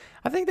those, but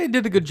I think they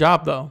did a good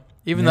job though.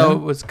 Even though it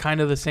was kind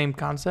of the same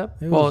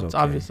concept. Well, it's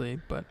okay. Obviously,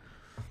 but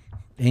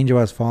Angel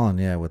Has Fallen,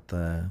 yeah, with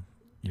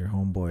your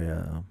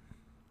homeboy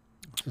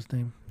what's his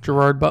name?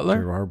 Gerard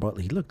Butler. Gerard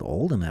Butler. He looked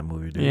old in that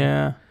movie, dude.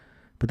 Yeah.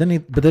 But then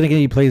again,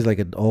 he plays like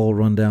an old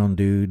rundown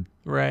dude.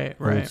 Right.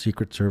 Old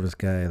Secret Service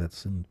guy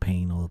that's in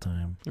pain all the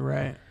time.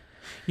 Right.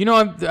 You know,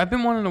 I've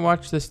been wanting to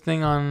watch this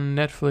thing on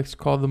Netflix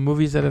called The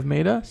Movies That Have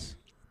Made Us.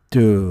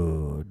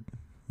 Dude.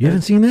 You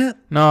haven't seen that?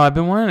 No, I've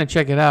been wanting to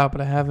check it out, but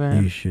I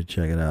haven't. You should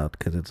check it out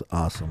because it's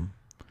awesome.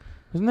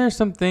 Isn't there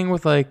something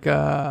with like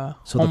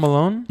Home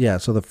Alone? Yeah,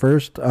 so the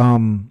first, I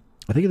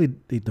think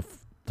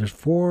there's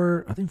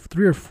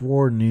 3 or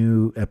 4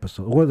 new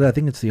episodes. Well, I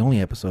think it's the only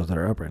episodes that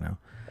are up right now.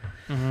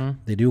 Mm-hmm.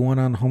 They do one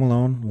on Home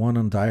Alone, one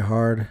on Die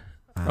Hard.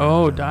 Die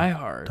Hard.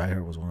 Die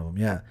Hard was one of them,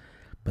 yeah.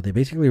 But they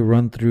basically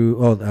run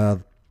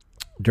through.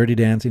 Dirty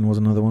Dancing was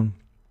another one.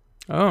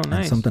 Oh, nice.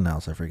 And something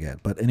else, I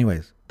forget. But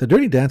anyways, the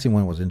Dirty Dancing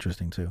one was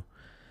interesting too.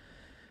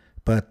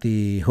 But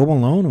the Home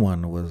Alone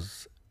one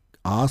was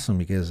awesome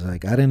because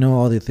like I didn't know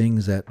all the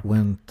things that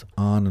went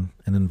on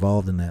and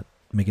involved in that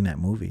making that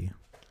movie.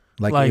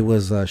 Like it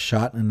was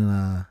shot in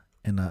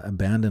an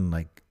abandoned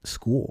like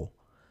school.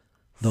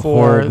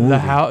 For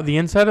the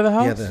inside of the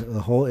house. Yeah,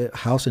 the whole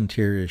house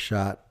interior is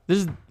shot. This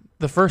is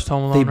the first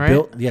Home Alone,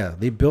 right?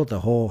 They built the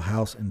whole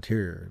house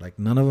interior. Like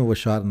none of it was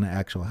shot in the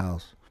actual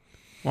house.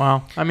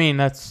 Wow. I mean,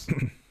 that's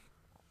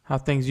how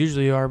things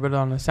usually are, but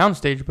on a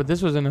soundstage. But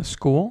this was in a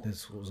school?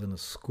 This was in a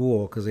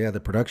school because they had the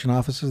production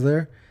offices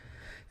there.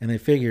 And they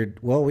figured,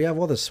 well, we have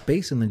all the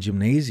space in the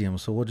gymnasium,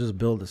 so we'll just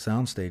build a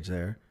soundstage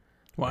there.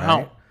 Wow.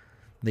 Right?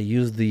 They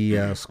used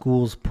the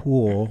school's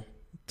pool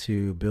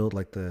to build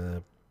like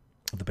the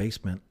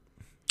basement.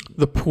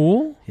 The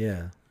pool?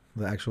 Yeah.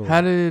 The actual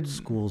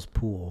school's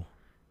pool.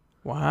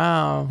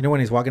 Wow. You know when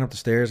he's walking up the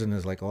stairs and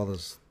there's like all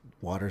this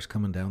water's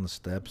coming down the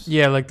steps?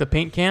 Yeah, like the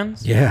paint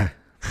cans? Yeah.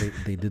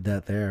 They did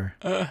that there.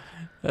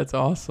 That's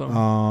awesome.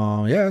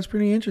 Yeah, it's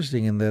pretty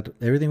interesting in that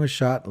everything was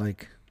shot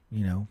like,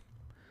 you know,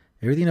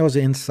 everything that was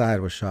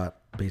inside was shot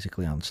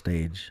basically on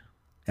stage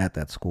at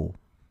that school.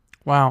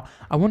 Wow.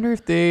 I wonder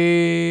if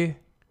they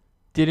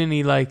did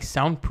any like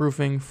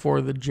soundproofing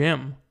for the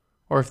gym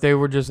or if they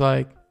were just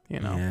like, you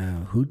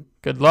know,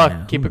 good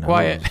luck, keep it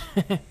quiet.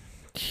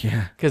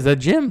 Yeah. Because the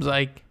gym's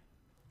like,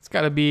 it's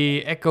got to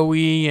be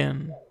echoey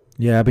and...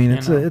 Yeah, I mean,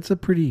 it's kind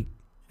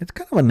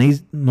of a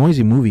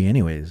noisy movie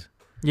anyways.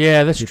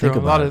 Yeah, that's true. A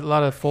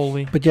lot of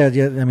Foley. But yeah,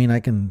 I mean, I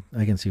can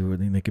see where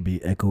they could be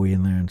echoey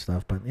in there and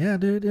stuff. But yeah,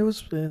 dude,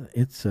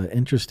 it's an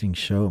interesting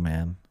show,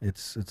 man.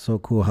 It's so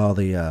cool how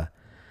they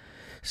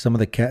some of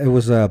the it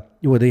was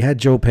they had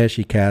Joe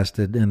Pesci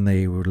casted and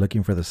they were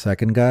looking for the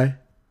second guy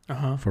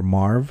for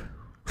Marv.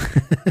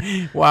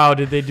 Wow,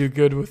 did they do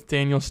good with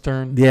Daniel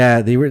Stern?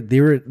 Yeah, they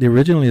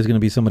originally is going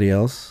to be somebody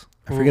else.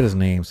 I forget his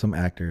name, some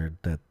actor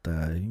that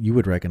you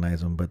would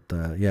recognize him, but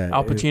yeah,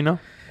 Al Pacino.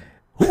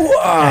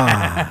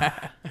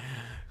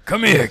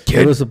 Come here, kid.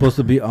 It was supposed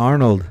to be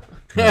Arnold.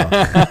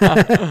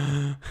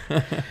 No.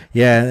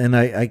 Yeah, and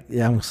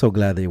I'm so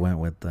glad they went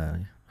with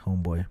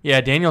Homeboy.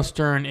 Yeah, Daniel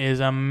Stern is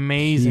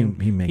amazing.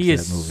 He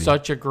is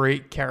such a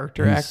great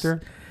character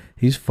actor.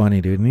 He's funny,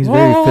 dude, and he's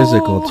very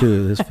physical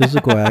too. His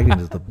physical acting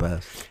is the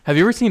best. Have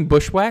you ever seen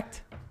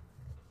Bushwhacked?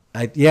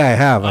 I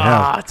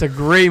have. It's a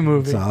great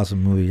movie. It's an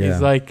awesome movie. Yeah,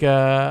 he's like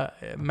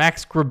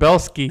Max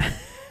Grabelski.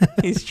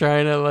 He's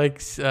trying to like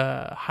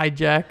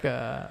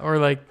hijack or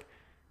like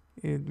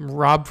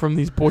rob from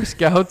these Boy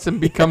Scouts and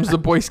becomes the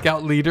Boy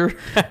Scout leader.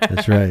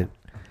 That's right.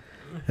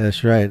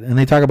 And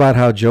they talk about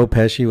how Joe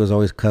Pesci was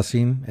always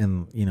cussing,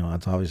 and you know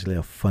it's obviously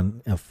a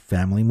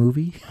family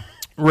movie.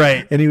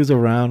 Right. And he was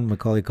around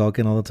Macaulay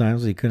Culkin all the time,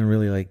 so he couldn't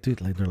really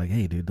they're like,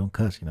 hey, dude, don't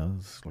cuss, you know,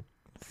 it's like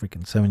a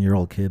freaking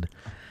 7-year-old kid.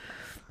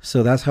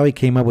 So that's how he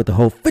came up with the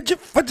whole fidget.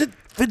 Friggle,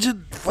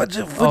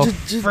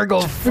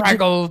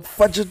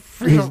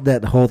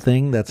 that whole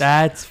thing.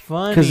 That's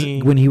funny.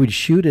 Because when he would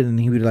shoot it and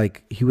he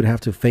would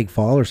have to fake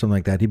fall or something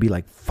like that, he'd be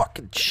like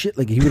fucking shit.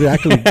 Like he would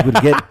actually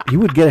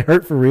get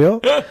hurt for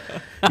real,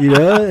 you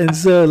know. And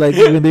so like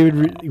when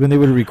they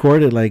would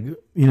record it, like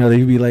you know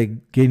they'd be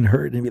like getting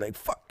hurt and be like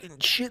fucking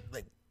shit,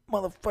 like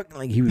motherfucking,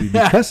 like he would be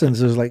cussing.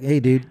 So it was like,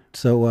 hey dude,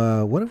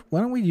 so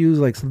why don't we use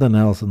like something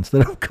else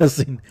instead of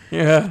cussing?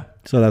 Yeah.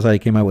 So that's how he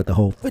came out with the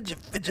whole fidget.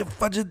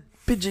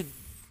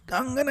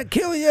 I'm gonna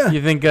kill you.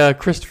 You think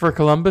Christopher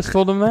Columbus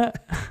told him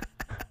that?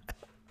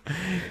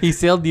 He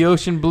sailed the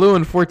ocean blue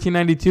in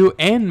 1492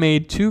 and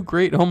made 2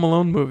 great Home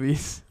Alone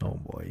movies. Oh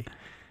boy.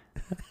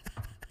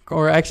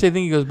 Or actually, I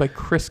think he goes by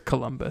Chris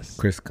Columbus.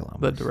 Chris Columbus,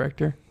 the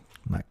director,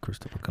 not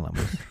Christopher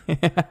Columbus.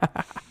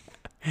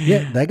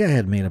 Yeah, that guy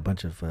had made a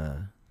bunch of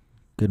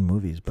good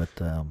movies, but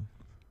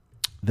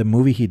the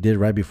movie he did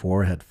right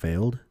before had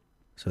failed,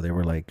 so they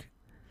were like,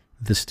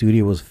 the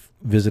studio was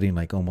visiting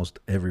like almost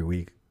every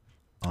week.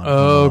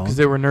 Because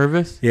they were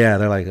nervous. Yeah,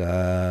 they're like,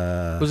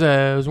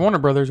 it was Warner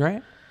Brothers,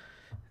 right?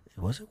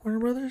 Was it Warner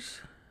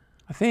Brothers?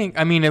 I think.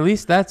 I mean, at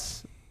least I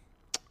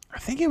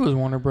think it was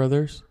Warner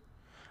Brothers.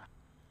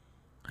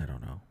 I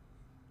don't know.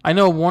 I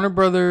know Warner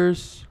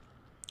Brothers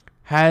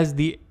has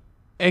the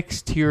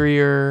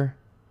exterior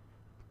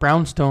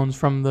brownstones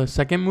from the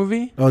second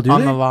movie on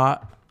the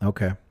lot.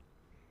 Okay.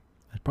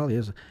 It probably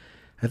is.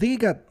 I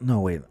think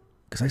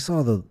because I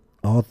saw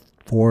all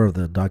 4 of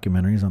the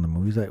documentaries on the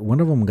movies. One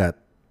of them got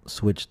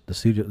switched. The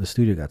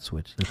studio got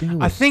switched.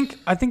 I think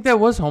that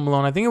was Home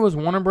Alone. I think it was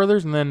Warner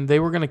Brothers, and then they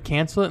were gonna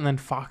cancel it, and then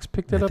Fox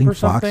picked it up or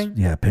something.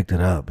 Yeah, picked it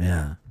up.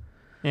 Yeah.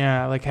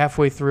 Yeah, like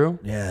halfway through.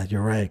 Yeah,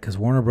 you're right. Because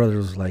Warner Brothers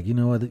was like, you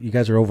know what, you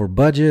guys are over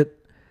budget.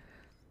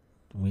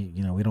 We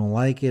don't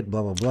like it.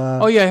 Blah blah blah.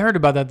 Oh yeah, I heard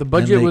about that. The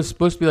budget was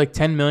supposed to be like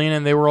 $10 million,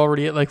 and they were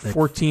already at like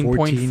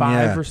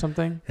 14.5 or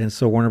something. And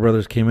so Warner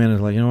Brothers came in and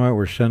was like, you know what,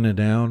 we're shutting it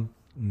down.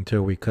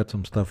 until we cut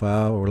some stuff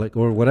out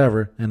or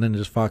whatever, and then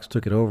just Fox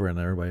took it over and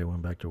everybody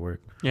went back to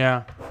work.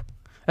 Yeah,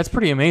 that's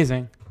pretty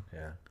amazing.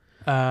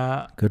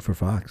 Yeah. Good for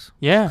Fox.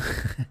 Yeah.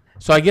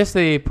 So I guess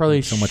they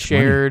probably So much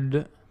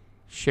shared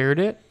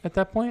it at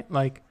that point,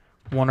 like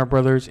Warner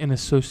Brothers in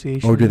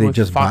association. Or do they with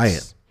just Fox. buy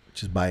it?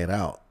 Just buy it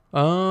out.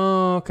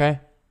 Oh, okay.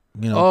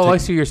 I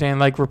see what you're saying.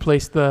 Like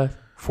replace the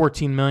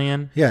 14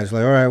 million. Yeah, it's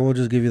like, all right, we'll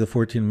just give you the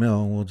 14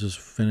 mil. We'll just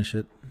finish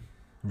it,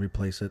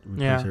 replace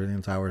everything.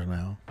 It's ours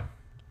now.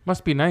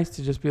 Must be nice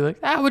to just be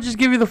like, we'll just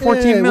give you the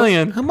 14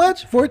 million. How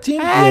much? 14?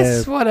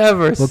 Yes,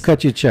 whatever. We'll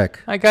cut you a check.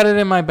 I got it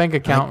in my bank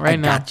account right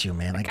now. I got you,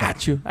 man. I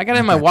got you. I got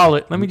it in my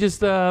wallet. Let me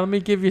just let me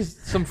give you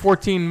some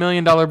 $14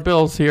 million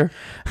bills here.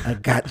 I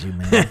got you,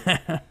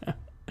 man.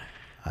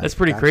 That's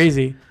pretty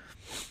crazy.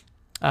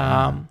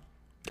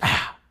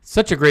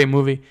 Such a great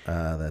movie.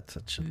 That's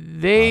such an awesome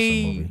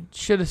They movie.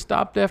 should have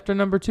stopped after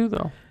number 2,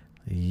 though.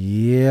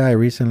 Yeah, I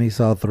recently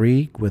saw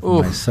 3 with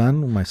my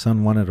son. My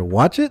son wanted to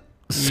watch it.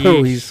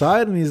 So he saw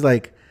it and he's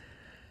like,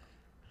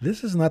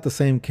 this is not the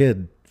same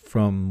kid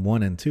from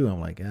 1 and 2. I'm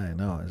like, yeah, I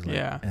know. It's like,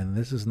 Yeah. And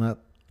this is not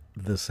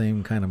the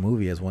same kind of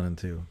movie as 1 and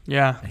 2.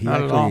 Yeah,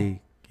 not at all. He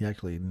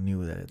actually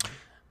knew that it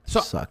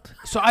sucked.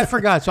 So I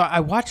forgot. So I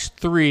watched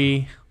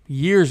 3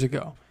 years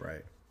ago.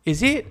 Right.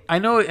 Is it? I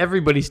know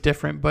everybody's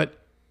different, but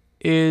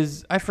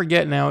I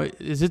forget now.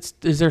 Is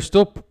there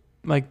still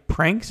like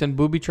pranks and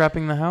booby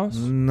trapping the house?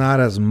 Not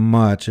as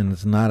much, and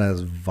it's not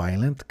as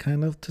violent,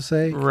 kind of, to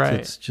say. Right.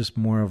 It's just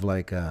more of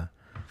like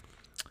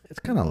it's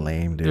kind of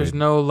lame, dude. There's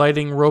no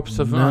lighting ropes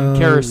on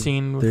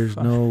kerosene. There's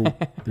no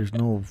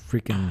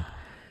freaking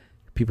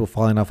people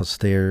falling off of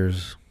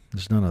stairs.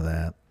 There's none of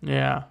that.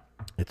 Yeah.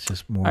 It's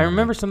just more. I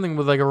remember something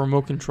with like a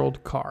remote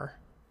controlled car.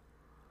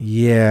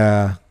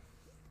 Yeah,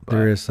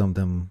 there is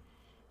something.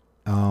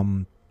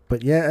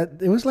 But yeah,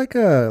 it was like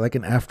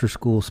an after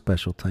school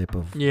special type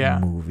of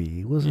movie.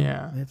 It wasn't.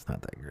 Yeah. It's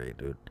not that great,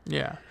 dude.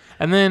 Yeah.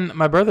 And then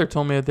my brother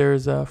told me that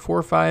there's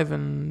 4, 5,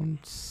 and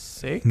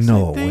 6.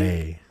 No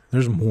way.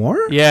 There's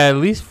more? Yeah, at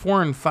least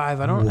 4 and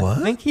 5. I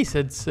think he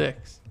said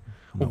 6.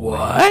 No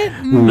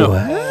what? No.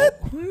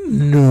 What?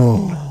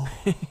 No.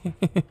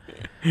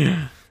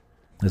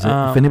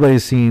 If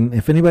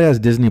anybody has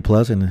Disney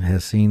Plus and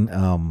has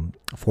seen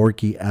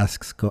Forky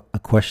Asks a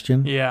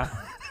Question. Yeah.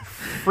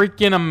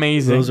 Freaking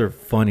amazing. Those are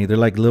funny. They're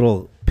like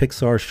little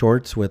Pixar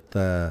shorts with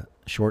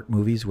short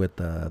movies with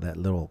that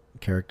little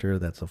character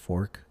that's a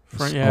fork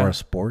or a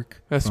spork.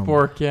 A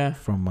spork, yeah.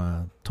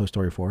 From Toy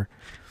Story 4.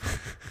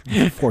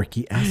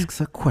 Forky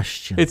Asks a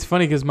Question. It's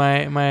funny because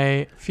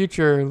my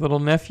future little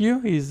nephew,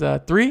 he's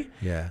 3.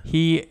 Yeah.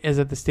 He is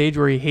at the stage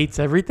where he hates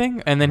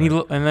everything, and then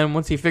and then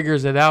once he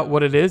figures it out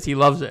what it is, he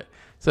loves it.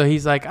 So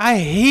he's like, I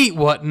hate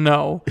what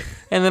no.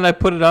 And then I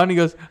put it on, he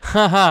goes,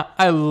 haha,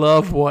 I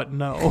love what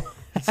no.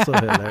 It's so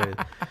hilarious.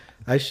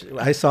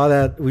 I saw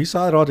that. We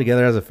saw it all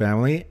together as a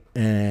family,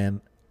 and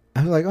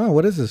I was like, "Oh,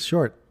 what is this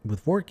short with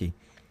Forky?"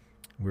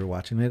 We were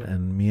watching it,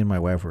 and me and my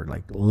wife were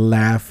like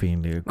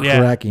laughing, dude,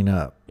 cracking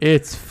up.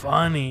 It's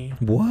funny.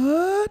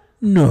 What?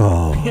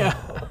 No. Yeah.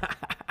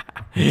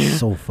 It's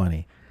so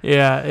funny.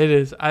 Yeah, it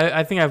is.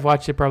 I think I've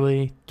watched it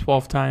probably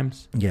 12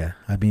 times. Yeah,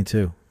 me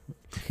too.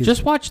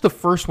 Just watch the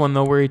first one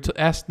though, where he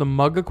asked the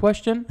mug a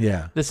question.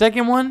 Yeah. The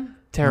second one.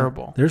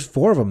 Terrible. There's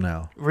 4 of them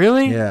now.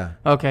 Really? Yeah.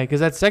 Okay, because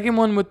that second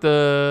one with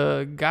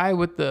the guy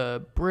with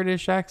the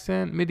British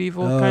accent,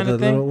 medieval kind of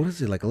thing. What is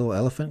he, like a little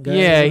elephant guy?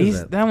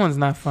 Yeah, that one's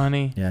not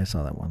funny. Yeah, I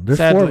saw that one. There's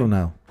 4 of them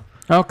now.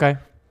 Okay.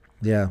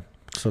 Yeah.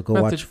 So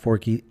go watch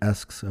Forky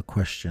Asks a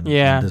Question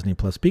on Disney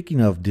Plus. Speaking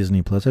of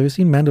Disney Plus, have you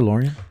seen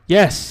Mandalorian?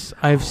 Yes,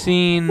 I've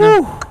seen.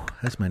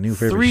 That's my new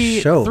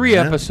favorite show. 3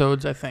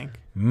 episodes, I think.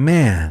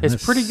 Man,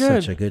 it's pretty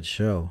good. Such a good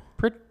show.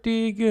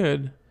 Pretty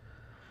good.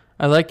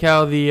 I like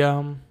how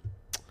the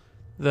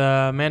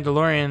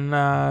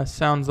Mandalorian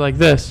sounds like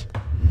this.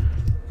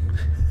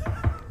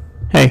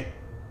 Hey,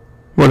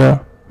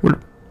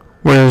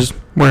 where's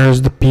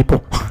the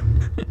people?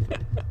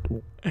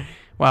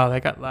 Wow,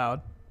 that got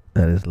loud.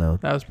 That is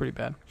loud. That was pretty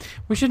bad.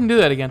 We shouldn't do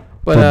that again.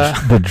 But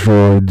the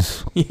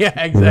droids. Yeah,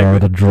 exactly. Where are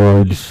the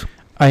droids?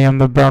 I am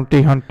the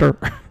bounty hunter.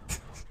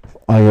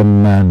 I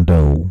am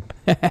Mando.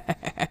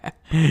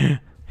 Yeah,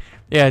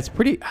 it's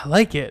pretty. I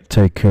like it.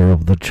 Take care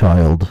of the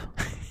child.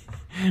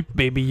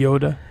 Baby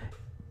Yoda.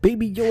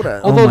 Baby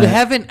Yoda. Although they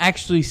haven't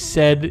actually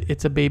said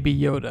it's a Baby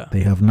Yoda.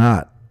 They have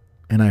not.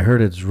 And I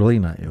heard it's really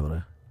not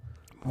Yoda.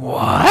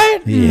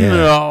 What? Yeah.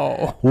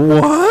 No.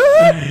 What?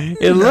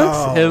 It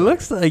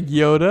looks like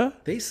Yoda.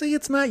 They say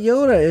it's not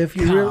Yoda. If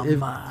you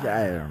Come on.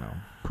 I don't know.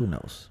 Who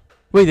knows?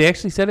 Wait, they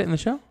actually said it in the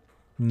show?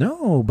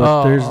 No,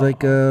 but there's like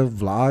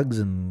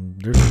vlogs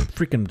and there's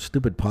freaking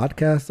stupid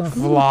podcasts on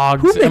vlogs.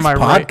 Who makes Am I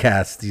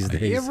podcasts these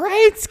days? You're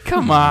right.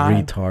 Come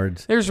on,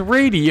 retards. There's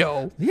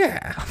radio.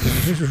 Yeah,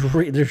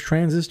 there's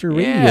transistor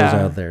radios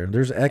out there.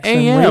 There's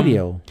XM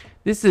radio.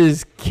 This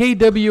is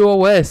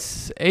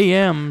KWOS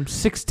AM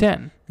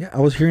 610. Yeah, I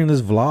was hearing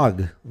this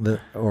vlog.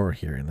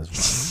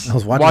 I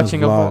was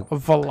watching a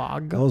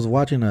vlog. I was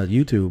watching a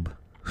YouTube.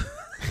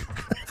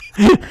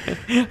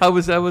 I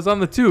was on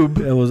the tube.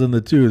 It was in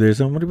the tube. There's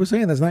somebody was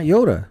saying that's not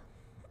Yoda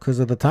because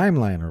of the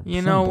timeline or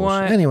you some know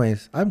bullshit. what?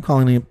 Anyways, I'm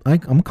calling him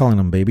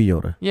Baby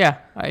Yoda. Yeah,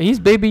 he's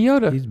Baby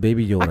Yoda. He's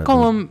Baby Yoda. I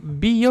call him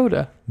B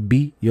Yoda.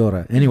 B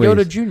Yoda. Anyways,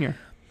 Yoda Jr.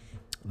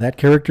 That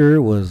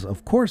character was,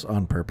 of course,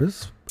 on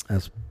purpose,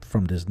 as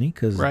from Disney,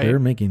 because they're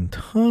making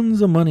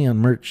tons of money on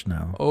merch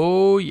now.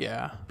 Oh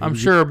yeah, I'm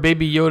sure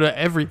Baby Yoda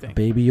everything.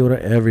 Baby Yoda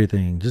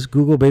everything. Just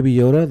Google Baby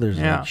Yoda. There's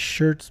like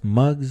shirts,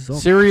 mugs, all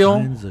cereal,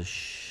 kinds of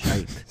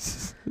shite.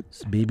 It's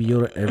Baby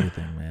Yoda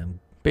everything, man.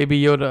 Baby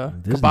Yoda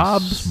Disney's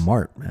kebabs.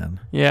 Smart, man.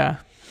 Yeah.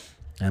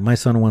 And my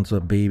son wants a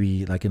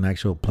baby, like an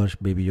actual plush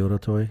Baby Yoda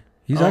toy.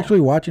 He's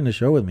actually watching the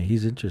show with me.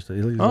 He's interested.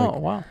 He's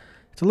wow.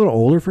 It's a little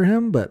older for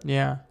him, but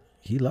yeah,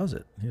 he loves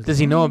it. Does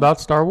he know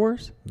about Star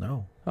Wars?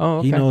 No. Oh,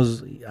 okay. He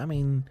knows. I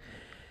mean,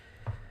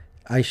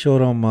 I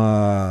showed him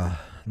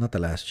not The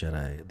Last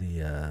Jedi,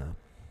 the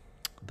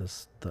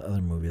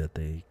other movie that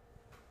they,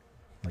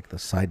 like the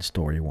side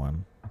story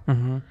one.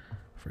 Mm-hmm.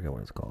 I forget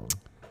what it's called.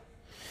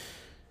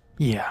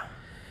 Yeah.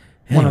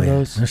 Anyway, one of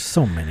those. There's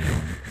so many of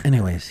them.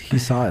 Anyways, he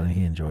saw it and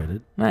he enjoyed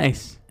it.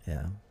 Nice.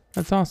 Yeah.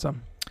 That's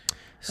awesome.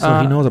 So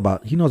he knows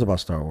about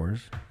Star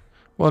Wars.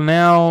 Well,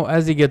 now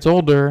as he gets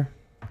older,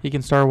 he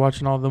can start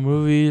watching all the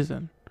movies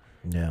and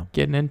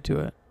getting into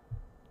it.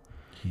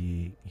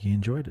 He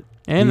enjoyed it.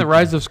 And The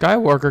Rise of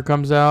Skywalker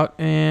comes out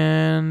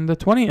in the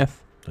 20th.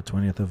 The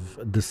 20th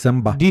of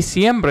December.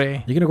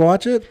 Diciembre. You gonna go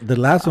watch it? The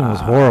last one was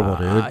horrible,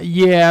 dude.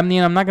 Yeah, I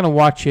mean, I'm not gonna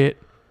watch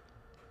it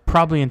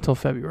probably until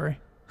February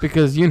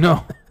because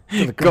last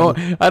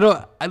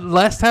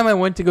time I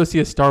went to go see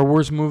a Star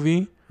Wars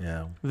movie,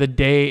 the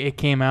day it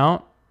came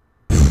out,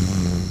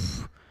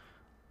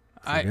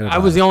 I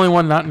was the only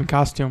one not in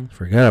costume.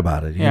 Forget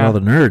about it. You know, the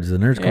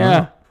nerds come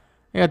out.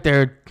 Yeah,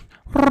 their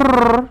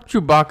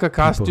Chewbacca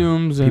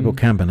costumes people and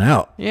camping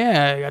out.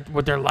 Yeah,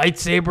 with their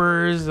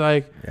lightsabers.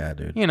 Like, yeah,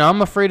 dude. You know,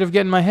 I'm afraid of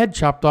getting my head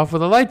chopped off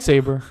with a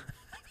lightsaber.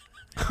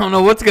 I don't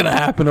know what's gonna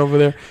happen over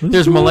there.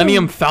 There's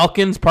Millennium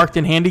Falcons parked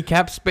in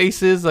handicapped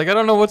spaces. Like, I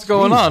don't know what's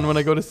going on when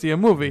I go to see a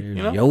movie. There's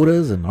you know,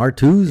 Yodas and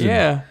R2s.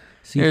 Yeah,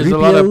 and there's a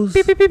lot of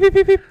beep, beep, beep, beep,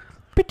 beep, beep.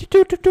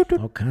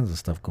 All kinds of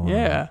stuff going on.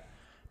 Yeah,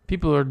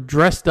 people are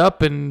dressed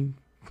up and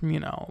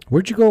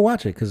Where'd you go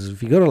watch it? Because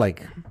if you go to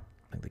like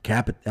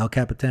the El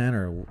Capitan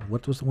or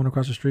what was the one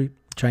across the street?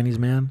 Chinese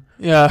Man.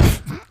 Yeah,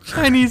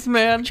 Chinese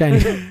Man.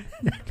 Chinese.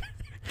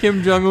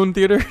 Kim Jong-un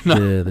Theater.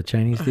 No. The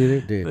Chinese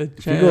theater, dude.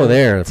 If you go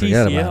there,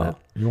 forget about it.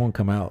 You won't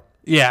come out.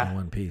 Yeah. In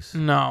one piece.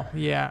 No.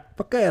 Yeah.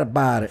 Forget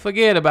about it.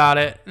 Forget about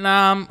it.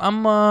 Nah,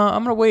 I'm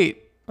gonna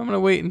wait. I'm gonna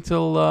wait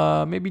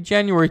until maybe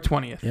January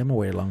 20th. Yeah, I'm gonna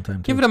wait a long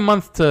time. Give it a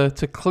month to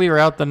clear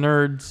out the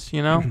nerds.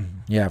 You know.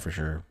 Yeah, for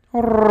sure.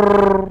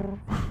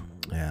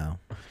 Yeah.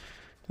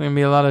 There's gonna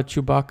be a lot of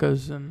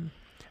Chewbaccas and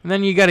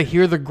then you got to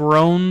hear the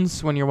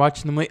groans when you're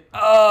watching the movie.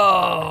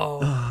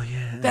 Oh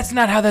yeah. That's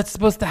not how that's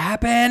supposed to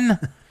happen.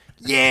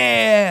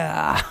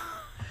 Yeah.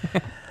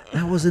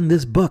 That was in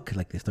this book.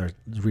 Like they start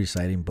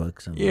reciting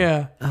books and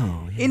yeah.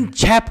 Oh yeah. In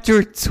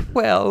chapter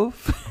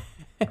 12.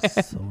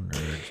 So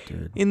nerds,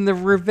 dude. In the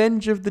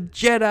Revenge of the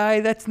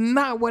Jedi, that's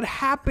not what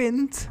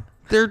happened.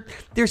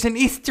 There's an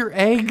Easter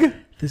egg.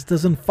 This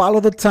doesn't follow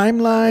the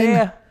timeline.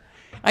 Yeah.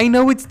 I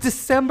know it's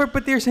December,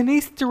 but there's an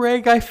Easter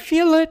egg. I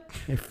feel it.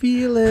 I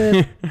feel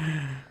it.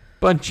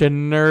 Bunch of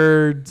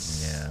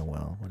nerds. Yeah,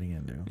 well, what are you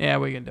going to do? Yeah,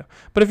 what are you going to do?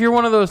 But if you're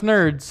one of those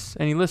nerds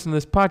and you listen to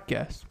this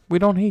podcast, we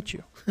don't hate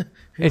you.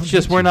 It's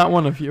just we're not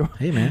one of you.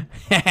 Hey, man.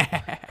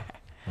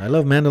 I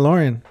love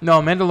Mandalorian.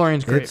 No,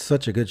 Mandalorian's great. It's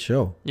such a good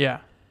show. Yeah.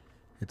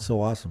 It's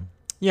so awesome.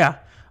 Yeah.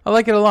 I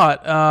like it a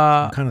lot.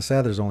 I'm kind of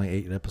sad there's only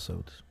 8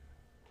 episodes.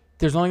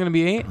 There's only going to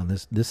be 8? On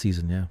this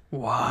season, yeah.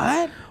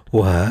 What?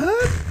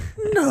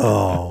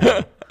 No.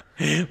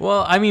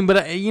 Well, I mean,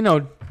 but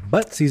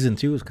But season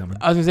 2 is coming.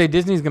 I was going to say,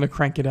 Disney's going to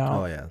crank it out.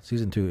 Oh, yeah.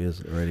 Season 2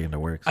 is already in the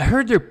works. I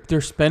heard they're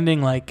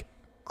spending, like,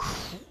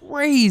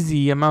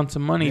 crazy amounts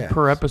of money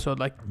per episode.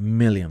 Like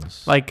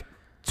millions. Like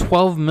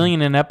 12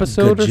 million an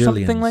episode or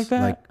something like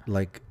that?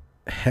 Like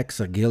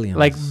hexagillions.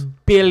 Like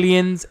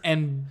billions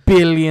and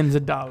billions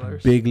of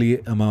dollars.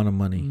 Bigly amount of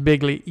money.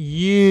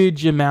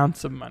 Huge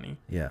amounts of money.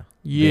 Yeah.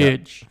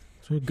 Huge. Yeah.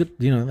 So good,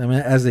 I mean,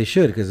 as they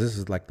should, because this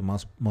is like the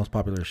most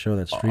popular show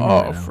that's streaming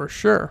right now. For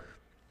sure.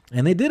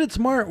 And they did it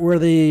smart where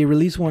they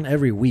release one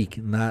every week,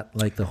 not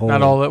like the whole...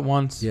 Not all at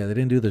once. Yeah, they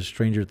didn't do the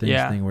Stranger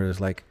Things thing where it's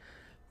like,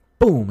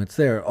 boom, it's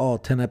there, all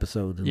 10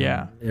 episodes.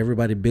 And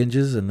everybody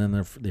binges and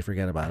then they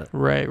forget about it.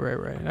 Right.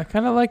 I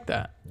kind of like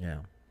that. Yeah.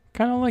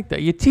 Kind of like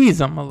that. You tease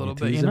them a little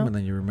bit, tease them and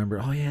then you remember,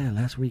 oh yeah,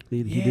 last week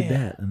he did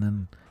that. And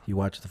then you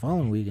watch the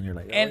following week and you're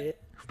like, And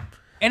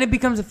it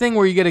becomes a thing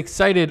where you get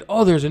excited,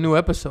 oh, there's a new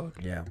episode.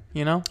 Yeah.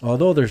 You know?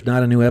 Although there's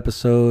not a new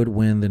episode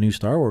when the new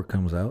Star Wars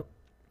comes out.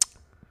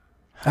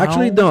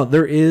 Actually, no,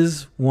 there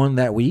is one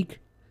that week,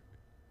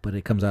 but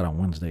it comes out on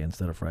Wednesday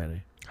instead of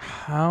Friday.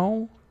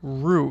 How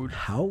rude.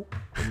 How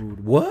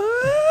rude.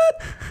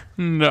 What?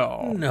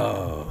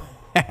 No.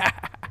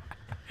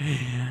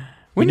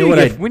 We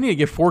need to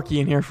get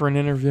Forky in here for an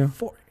interview.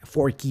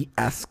 Forky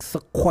asks a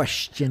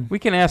question. We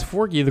can ask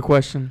Forky the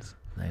questions.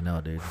 I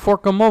know, dude.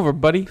 Fork them over,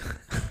 buddy.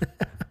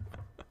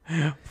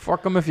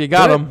 Fork them if you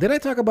got them. Did I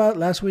talk about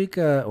last week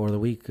or the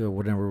week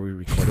whenever we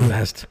recorded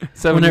last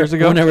 7 years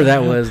ago? Whenever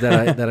that was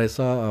that I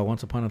saw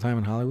Once Upon a Time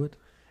in Hollywood.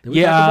 Did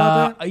we talk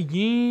about that?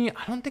 Yeah.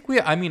 I don't think we.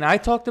 I mean, I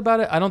talked about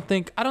it. I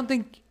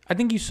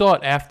think you saw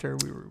it after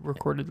we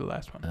recorded the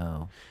last one.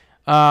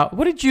 Oh.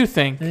 What did you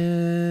think?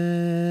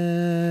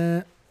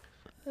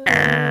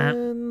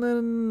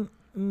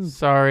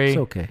 Sorry. It's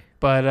okay.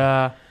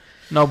 But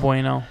no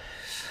bueno.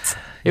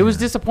 It was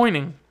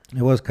disappointing.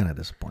 It was kind of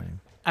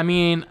disappointing. I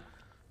mean,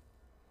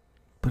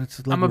 but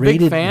it's like I'm a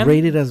big fan.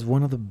 Rated as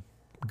one of the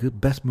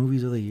best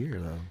movies of the year,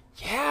 though.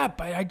 Yeah,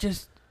 but I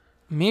just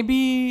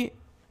maybe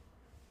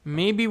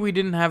we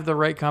didn't have the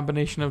right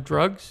combination of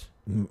drugs.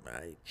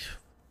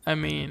 I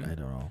mean, I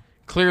don't know.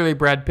 Clearly,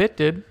 Brad Pitt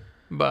did,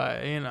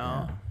 but in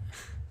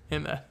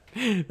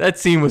that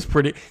scene was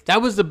pretty.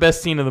 That was the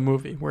best scene of the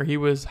movie, where he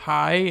was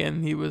high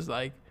and he was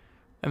like,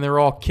 and they're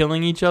all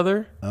killing each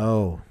other.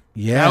 Oh,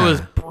 yeah, that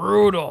was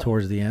brutal.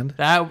 Towards the end,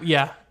 that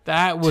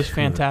was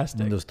fantastic.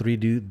 When those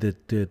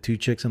the two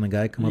chicks and the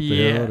guy come up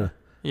the hill.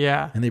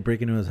 And they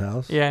break into his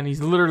house. Yeah, and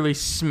he's literally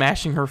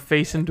smashing her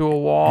face into a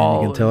wall.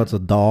 And you can tell it's a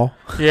doll.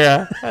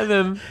 Yeah, and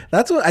then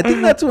that's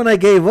when I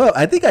gave up.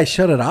 I think I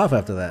shut it off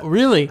after that.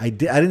 Really? I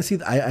didn't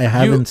see. I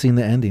haven't seen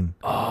the ending.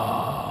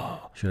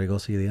 Oh, should I go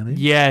see the ending?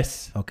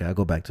 Yes. Okay, I'll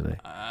go back today.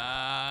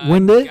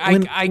 Let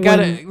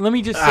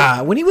me just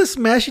say, when he was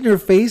smashing her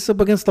face up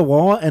against the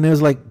wall and it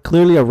was like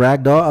clearly a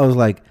rag doll, I was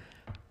like,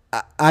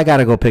 I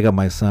gotta go pick up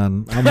my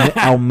son.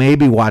 I'll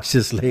maybe watch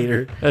this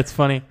later. That's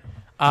funny.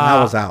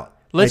 I was out.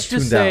 Let's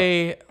just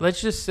say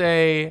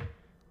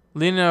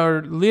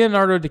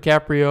Leonardo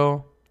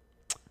DiCaprio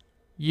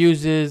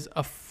uses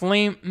a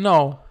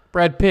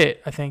Brad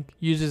Pitt, I think,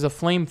 uses a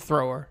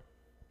flamethrower.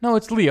 No,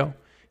 it's Leo.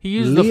 He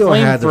used the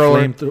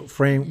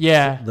flamethrower.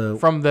 Yeah,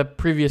 from the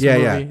previous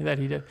movie that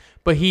he did.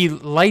 But he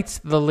lights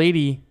the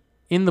lady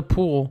in the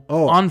pool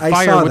on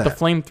fire with the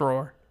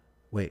flamethrower.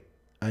 Wait,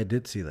 I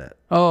did see that.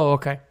 Oh,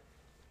 okay.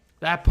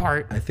 That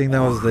part. I think that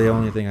was the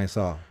only thing I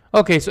saw.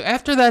 Okay, so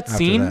after that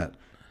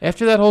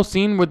whole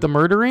scene with the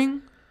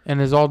murdering and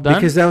is all done,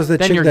 because that was the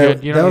then chick you're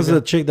that good. That was the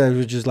chick that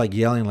was just like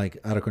yelling like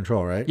out of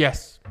control, right?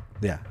 Yes.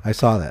 Yeah, I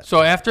saw that.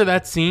 So after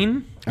that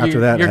scene, you're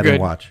I good. didn't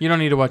watch. You don't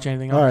need to watch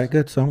anything else. All right,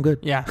 good. So I'm good.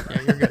 Yeah,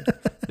 you're good.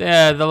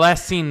 The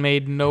last scene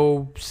made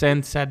no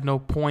sense, had no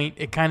point.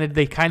 They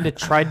kind of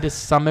tried to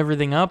sum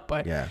everything up,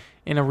 but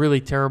in a really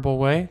terrible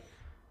way.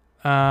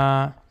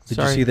 Did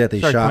you see that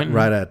they shot Quentin.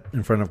 right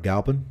in front of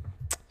Galpin?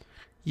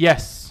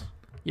 Yes.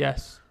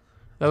 That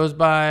was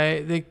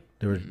by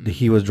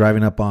he was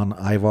driving up on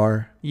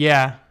Ivar.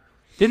 Yeah.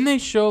 Didn't they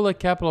show like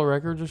Capitol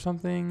Records or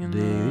something?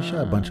 They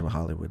shot a bunch of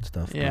Hollywood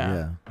stuff.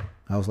 Yeah.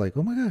 I was like,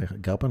 oh my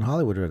god, Galpin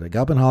Hollywood.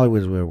 Galpin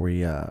Hollywood is where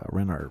we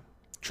rent our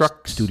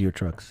trucks, studio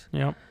trucks.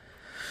 Yep.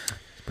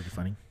 It's pretty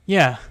funny.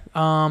 Yeah.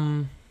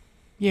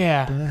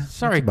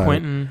 Sorry,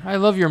 Quentin. I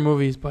love your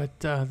movies, but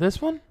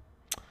this one,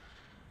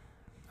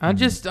 I'll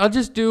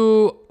just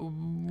do.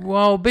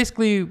 Well,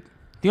 basically,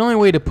 the only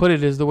way to put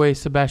it is the way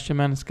Sebastian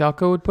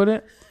Maniscalco would put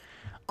it.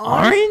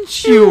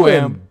 Aren't you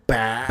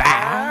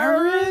embarrassed?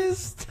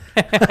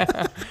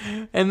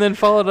 And then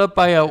followed up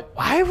by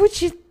why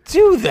would you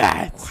do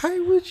that? Why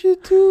would you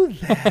do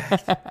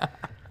that?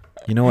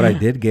 You know what I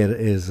did get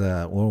is,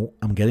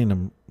 I'm getting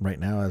them right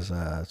now as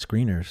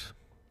screeners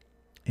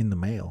in the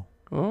mail.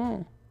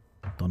 Oh.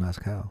 Don't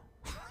ask how.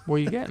 What are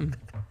you getting?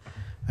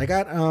 I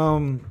got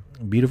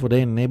Beautiful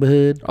Day in the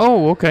Neighborhood.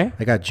 Oh, okay.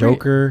 I got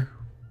Joker.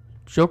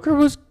 Joker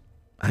was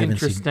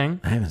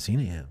interesting. I haven't seen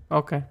it yet.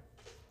 Okay.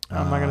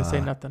 I'm not going to say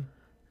nothing.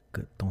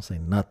 Good. Don't say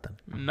nothing.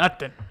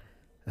 Nothing.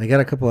 I got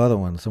a couple other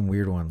ones, some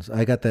weird ones.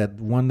 I got that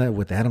one that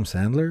with Adam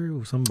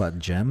Sandler, something about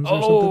gems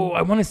or something. Oh,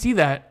 I want to see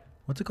that.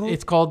 What's it called?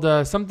 It's called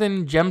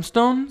something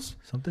Gemstones.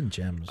 Something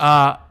Gems.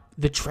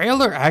 The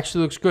trailer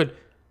actually looks good.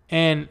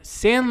 And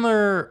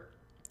Sandler,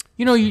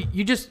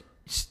 you just,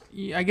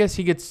 I guess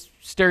he gets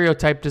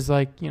stereotyped as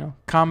like,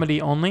 comedy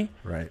only.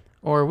 Right.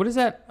 Or what is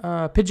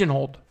that?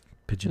 Pigeonholed.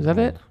 Is that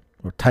it?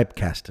 Or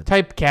typecasted.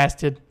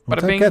 Well,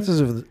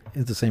 typecasted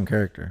is the same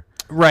character.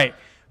 Right.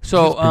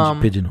 So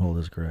pigeonholed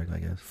is correct, I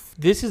guess.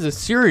 This is a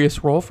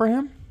serious role for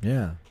him.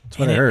 Yeah, that's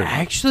what I heard. It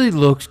actually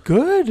looks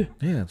good.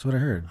 Yeah, that's what I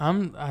heard.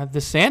 The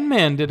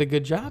Sandman did a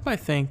good job, I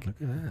think. Look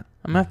at that.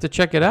 I'm gonna have to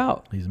check it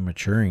out. He's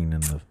maturing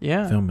in the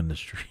film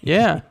industry.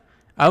 Yeah,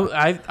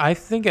 I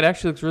think it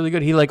actually looks really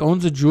good. He like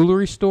owns a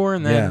jewelry store,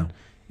 and then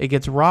it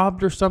gets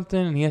robbed or something,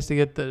 and he has to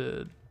get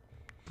the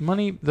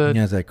money. He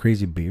has that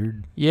crazy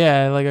beard.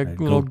 Yeah, like a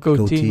little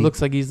goatee.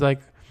 Looks like he's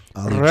like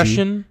Ali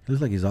Russian.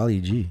 Looks like he's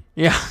Ali G.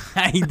 Yeah,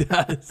 he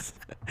does.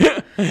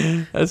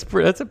 That's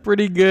a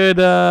pretty good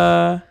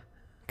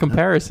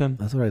comparison.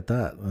 That's what I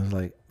thought. I was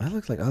like, that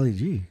looks like Ali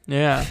G.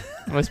 Yeah,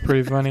 that's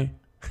pretty funny.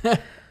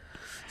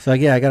 So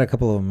yeah, I got a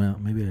couple of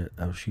them. Maybe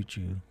I'll shoot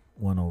you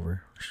one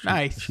over.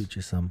 Nice. Shoot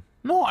you some.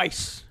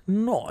 Nice.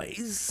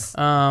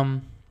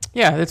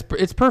 Yeah,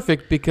 it's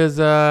perfect because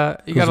we'll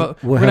have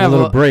a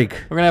little break.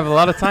 We're gonna have a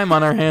lot of time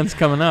on our hands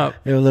coming up.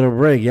 We have a little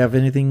break. You have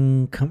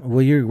anything?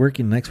 Well, you're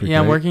working next week. Yeah,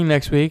 right? I'm working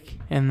next week,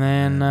 and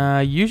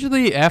then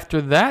usually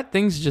after that,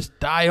 things just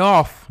die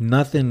off.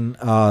 Nothing.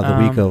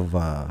 The week of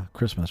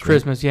Christmas. Right?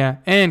 Christmas, yeah,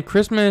 and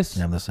Christmas.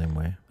 Yeah, I'm the same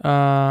way.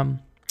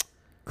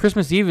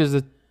 Christmas Eve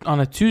is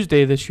on a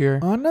Tuesday this year.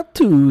 On a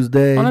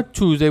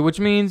Tuesday, which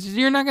means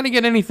you're not gonna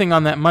get anything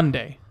on that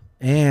Monday.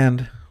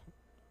 And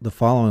the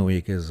following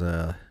week is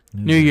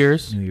New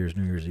Year's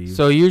Eve.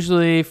 So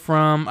usually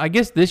I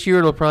guess this year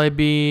it'll probably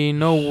be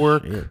no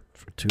work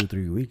for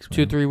 2-3 weeks.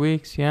 2-3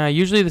 weeks. Yeah.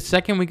 Usually the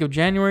second week of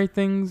January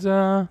things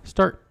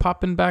start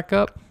popping back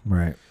up.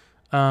 Right.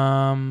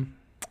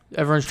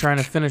 Everyone's trying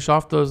to finish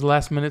off those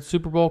last minute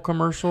Super Bowl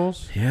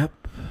commercials. Yep.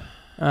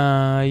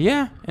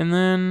 Yeah. And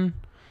then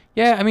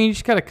I mean you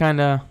just gotta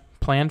kinda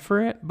plan for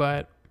it,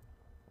 but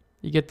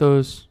you get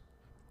those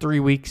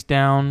 3 weeks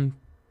down,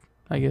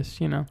 I guess,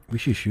 We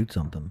should shoot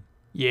something.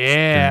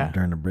 Yeah.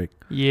 During the break.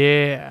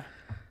 Yeah.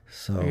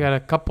 So we got a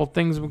couple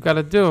things we got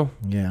to do.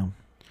 Yeah.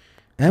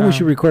 And we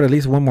should record at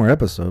least one more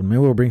episode. Maybe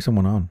we'll bring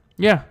someone on.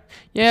 Yeah.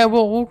 Yeah,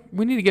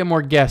 we need to get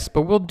more guests,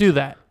 but we'll do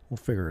that. We'll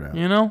figure it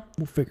out.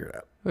 We'll figure it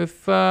out.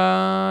 If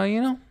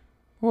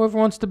whoever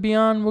wants to be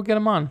on, we'll get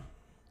them on.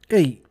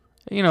 Hey.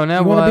 Now you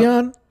want to be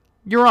on?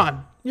 You're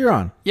on. You're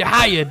on. You're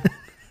hired.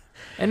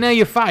 And now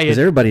you're fired. Because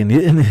everybody in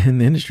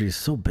the industry is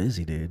so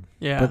busy, dude.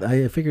 Yeah. But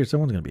I figured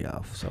someone's going to be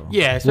off. So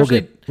yeah,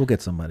 especially we'll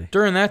get somebody.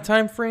 During that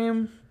time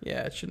frame,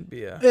 yeah, it shouldn't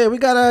be a... Hey, we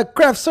got a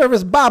craft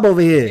service Bob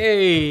over here.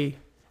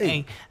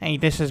 Hey,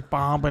 this is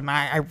Bob, and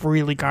I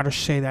really got to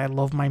say that I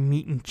love my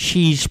meat and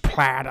cheese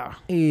platter.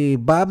 Hey,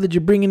 Bob, did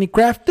you bring any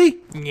crafty?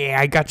 Yeah,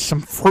 I got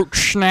some fruit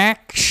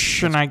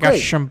snacks, and I got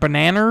some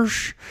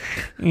bananas,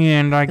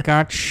 and I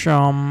got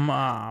some...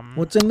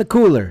 What's in the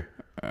cooler?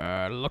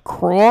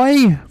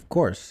 LaCroix. Of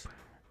course.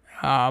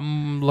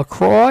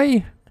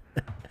 LaCroix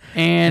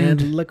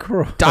and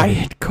LaCroix.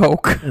 Diet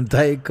Coke. And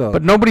Diet Coke.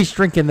 But nobody's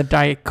drinking the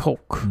Diet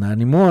Coke. Not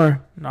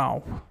anymore.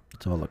 No.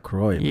 It's all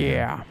LaCroix.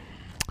 Yeah. Man.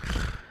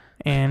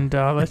 And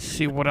let's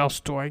see, what else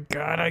do I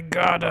got?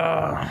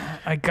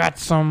 I got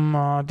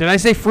some, did I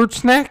say fruit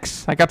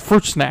snacks? I got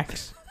fruit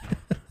snacks.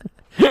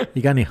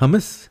 You got any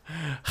hummus?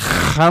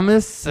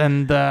 Hummus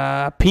and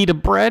pita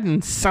bread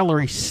and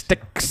celery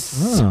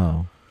sticks.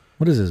 Oh.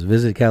 What is this?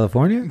 Visit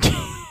California?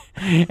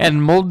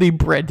 And moldy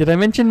bread. Did I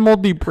mention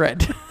moldy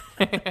bread?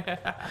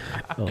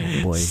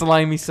 Oh, boy.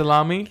 Slimy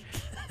salami.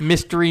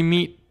 Mystery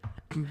meat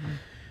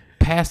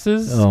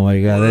passes. Oh,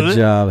 my God. That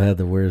job had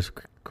the worst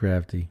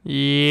crafty.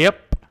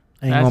 Yep.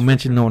 I ain't going to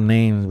mention no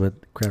names, but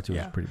crafty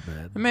was pretty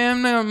bad. Man,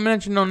 I'm not going to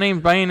mention no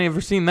names, but I ain't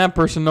ever seen that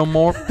person no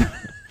more.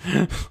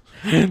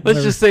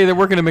 Let's just say they're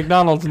working at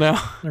McDonald's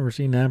now. Never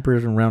seen that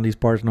person around these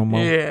parts no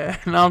more. Yeah.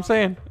 No, I'm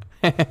saying.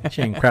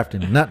 She ain't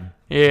crafting nothing.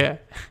 Yeah.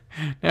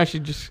 Now she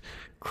just...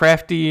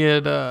 crafty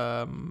at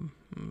I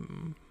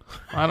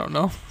don't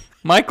know,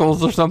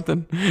 Michael's or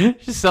something.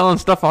 She's selling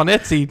stuff on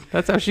Etsy.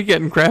 That's how she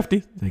getting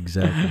crafty.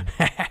 Exactly.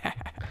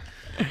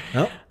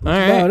 Well,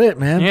 that's about it,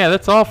 man. Yeah,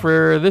 that's all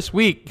for this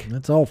week.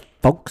 That's all,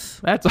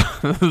 folks. That's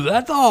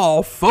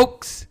all,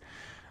 folks.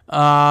 You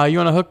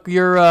want to hook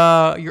your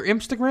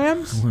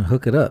Instagrams?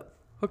 Hook it up.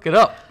 Hook it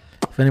up.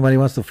 If anybody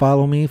wants to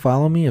follow me,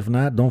 follow me. If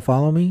not, don't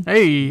follow me.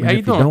 Hey, and how you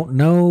if doing? you don't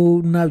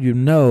know, now you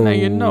know. Now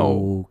you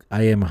know.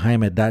 I am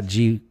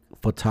Jaime.g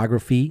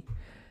photography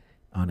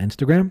on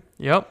Instagram.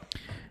 Yep.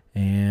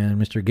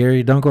 And Mr.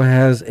 Gary Dunkel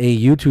has a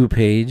YouTube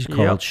page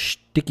called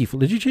Sticky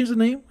Floor. Did you change the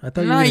name? I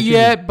thought not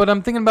yet, but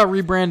I'm thinking about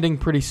rebranding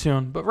pretty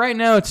soon. But right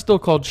now, it's still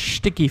called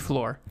Sticky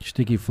Floor.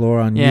 Sticky Floor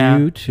on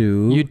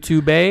YouTube.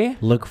 YouTube.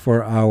 Look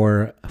for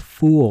our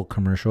Fool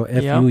commercial.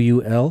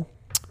 F-U-U-L.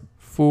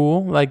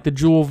 Fool, like the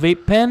Juul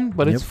vape pen,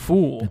 but it's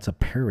Fool. It's a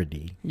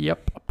parody.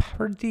 Yep, a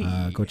parody.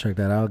 Go check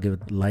that out. Give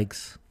it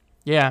likes.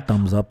 Yeah.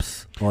 Thumbs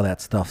ups, all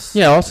that stuff.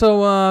 Yeah,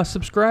 also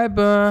subscribe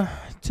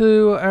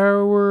to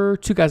our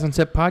Two Guys on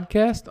Set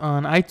podcast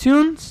on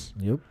iTunes.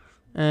 Yep.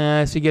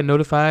 So you get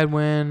notified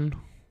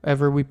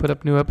whenever we put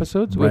up new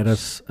episodes. Write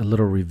us a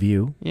little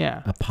review.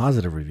 Yeah. A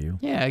positive review.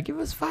 Yeah, give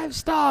us 5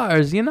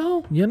 stars, You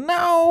know,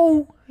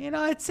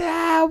 it's,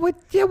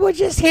 we're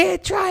just here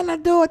trying to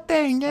do a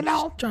thing,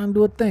 Just trying to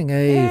do a thing.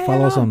 Hey,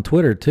 follow us on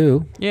Twitter,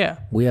 too. Yeah.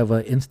 We have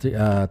a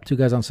Two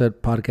Guys on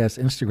Set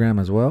podcast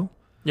Instagram as well.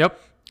 Yep.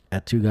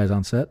 At Two Guys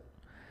on Set.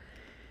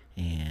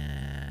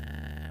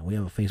 And we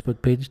have a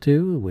Facebook page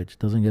too, which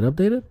doesn't get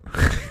updated.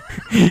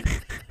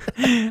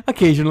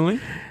 Occasionally.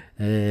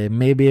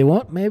 Maybe it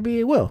won't, maybe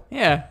it will.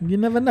 Yeah. You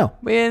never know.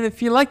 And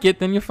if you like it,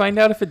 then you'll find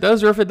out if it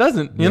does or if it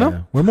doesn't, you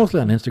know? We're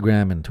mostly on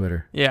Instagram and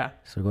Twitter. Yeah.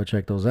 So go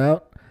check those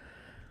out.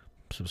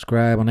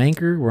 Subscribe on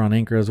Anchor. We're on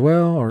Anchor as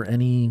well, or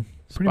pretty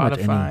much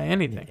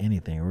anything.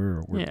 Anything.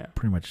 We're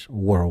pretty much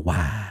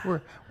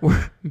worldwide.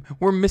 We're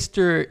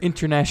Mr.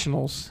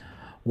 Internationals.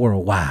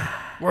 Worldwide.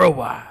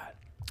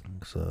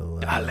 So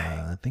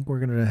I think we're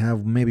going to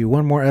have maybe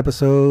one more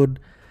episode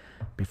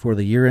before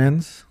the year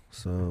ends.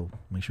 So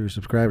make sure you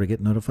subscribe to get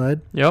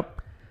notified.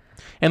 Yep.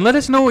 And let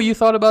us know what you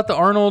thought about the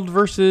Arnold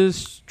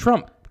versus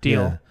Trump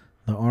deal.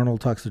 Yeah. The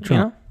Arnold talks to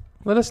Trump.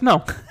 Let us know,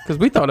 because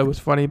we thought it was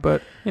funny,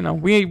 but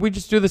we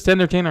just do this to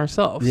entertain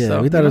ourselves. Yeah,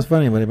 so, we thought it was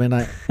funny, but it may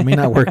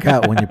not work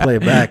out when you play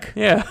it back.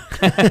 Yeah.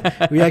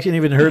 We actually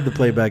even heard the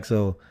playback,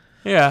 so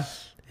yeah.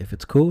 If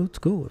it's cool, it's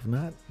cool. If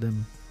not,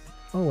 then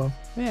oh well.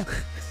 Yeah.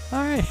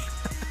 All right.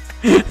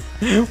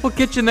 We'll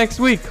get you next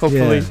week,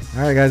 hopefully. Yeah.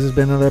 All right, guys. It's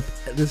been another.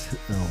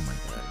 Oh my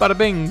God. Bada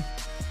bing.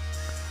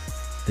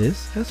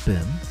 This has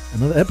been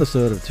another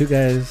episode of Two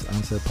Guys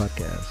on Set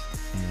Podcast,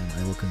 and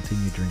I will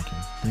continue drinking.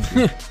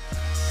 Thank you.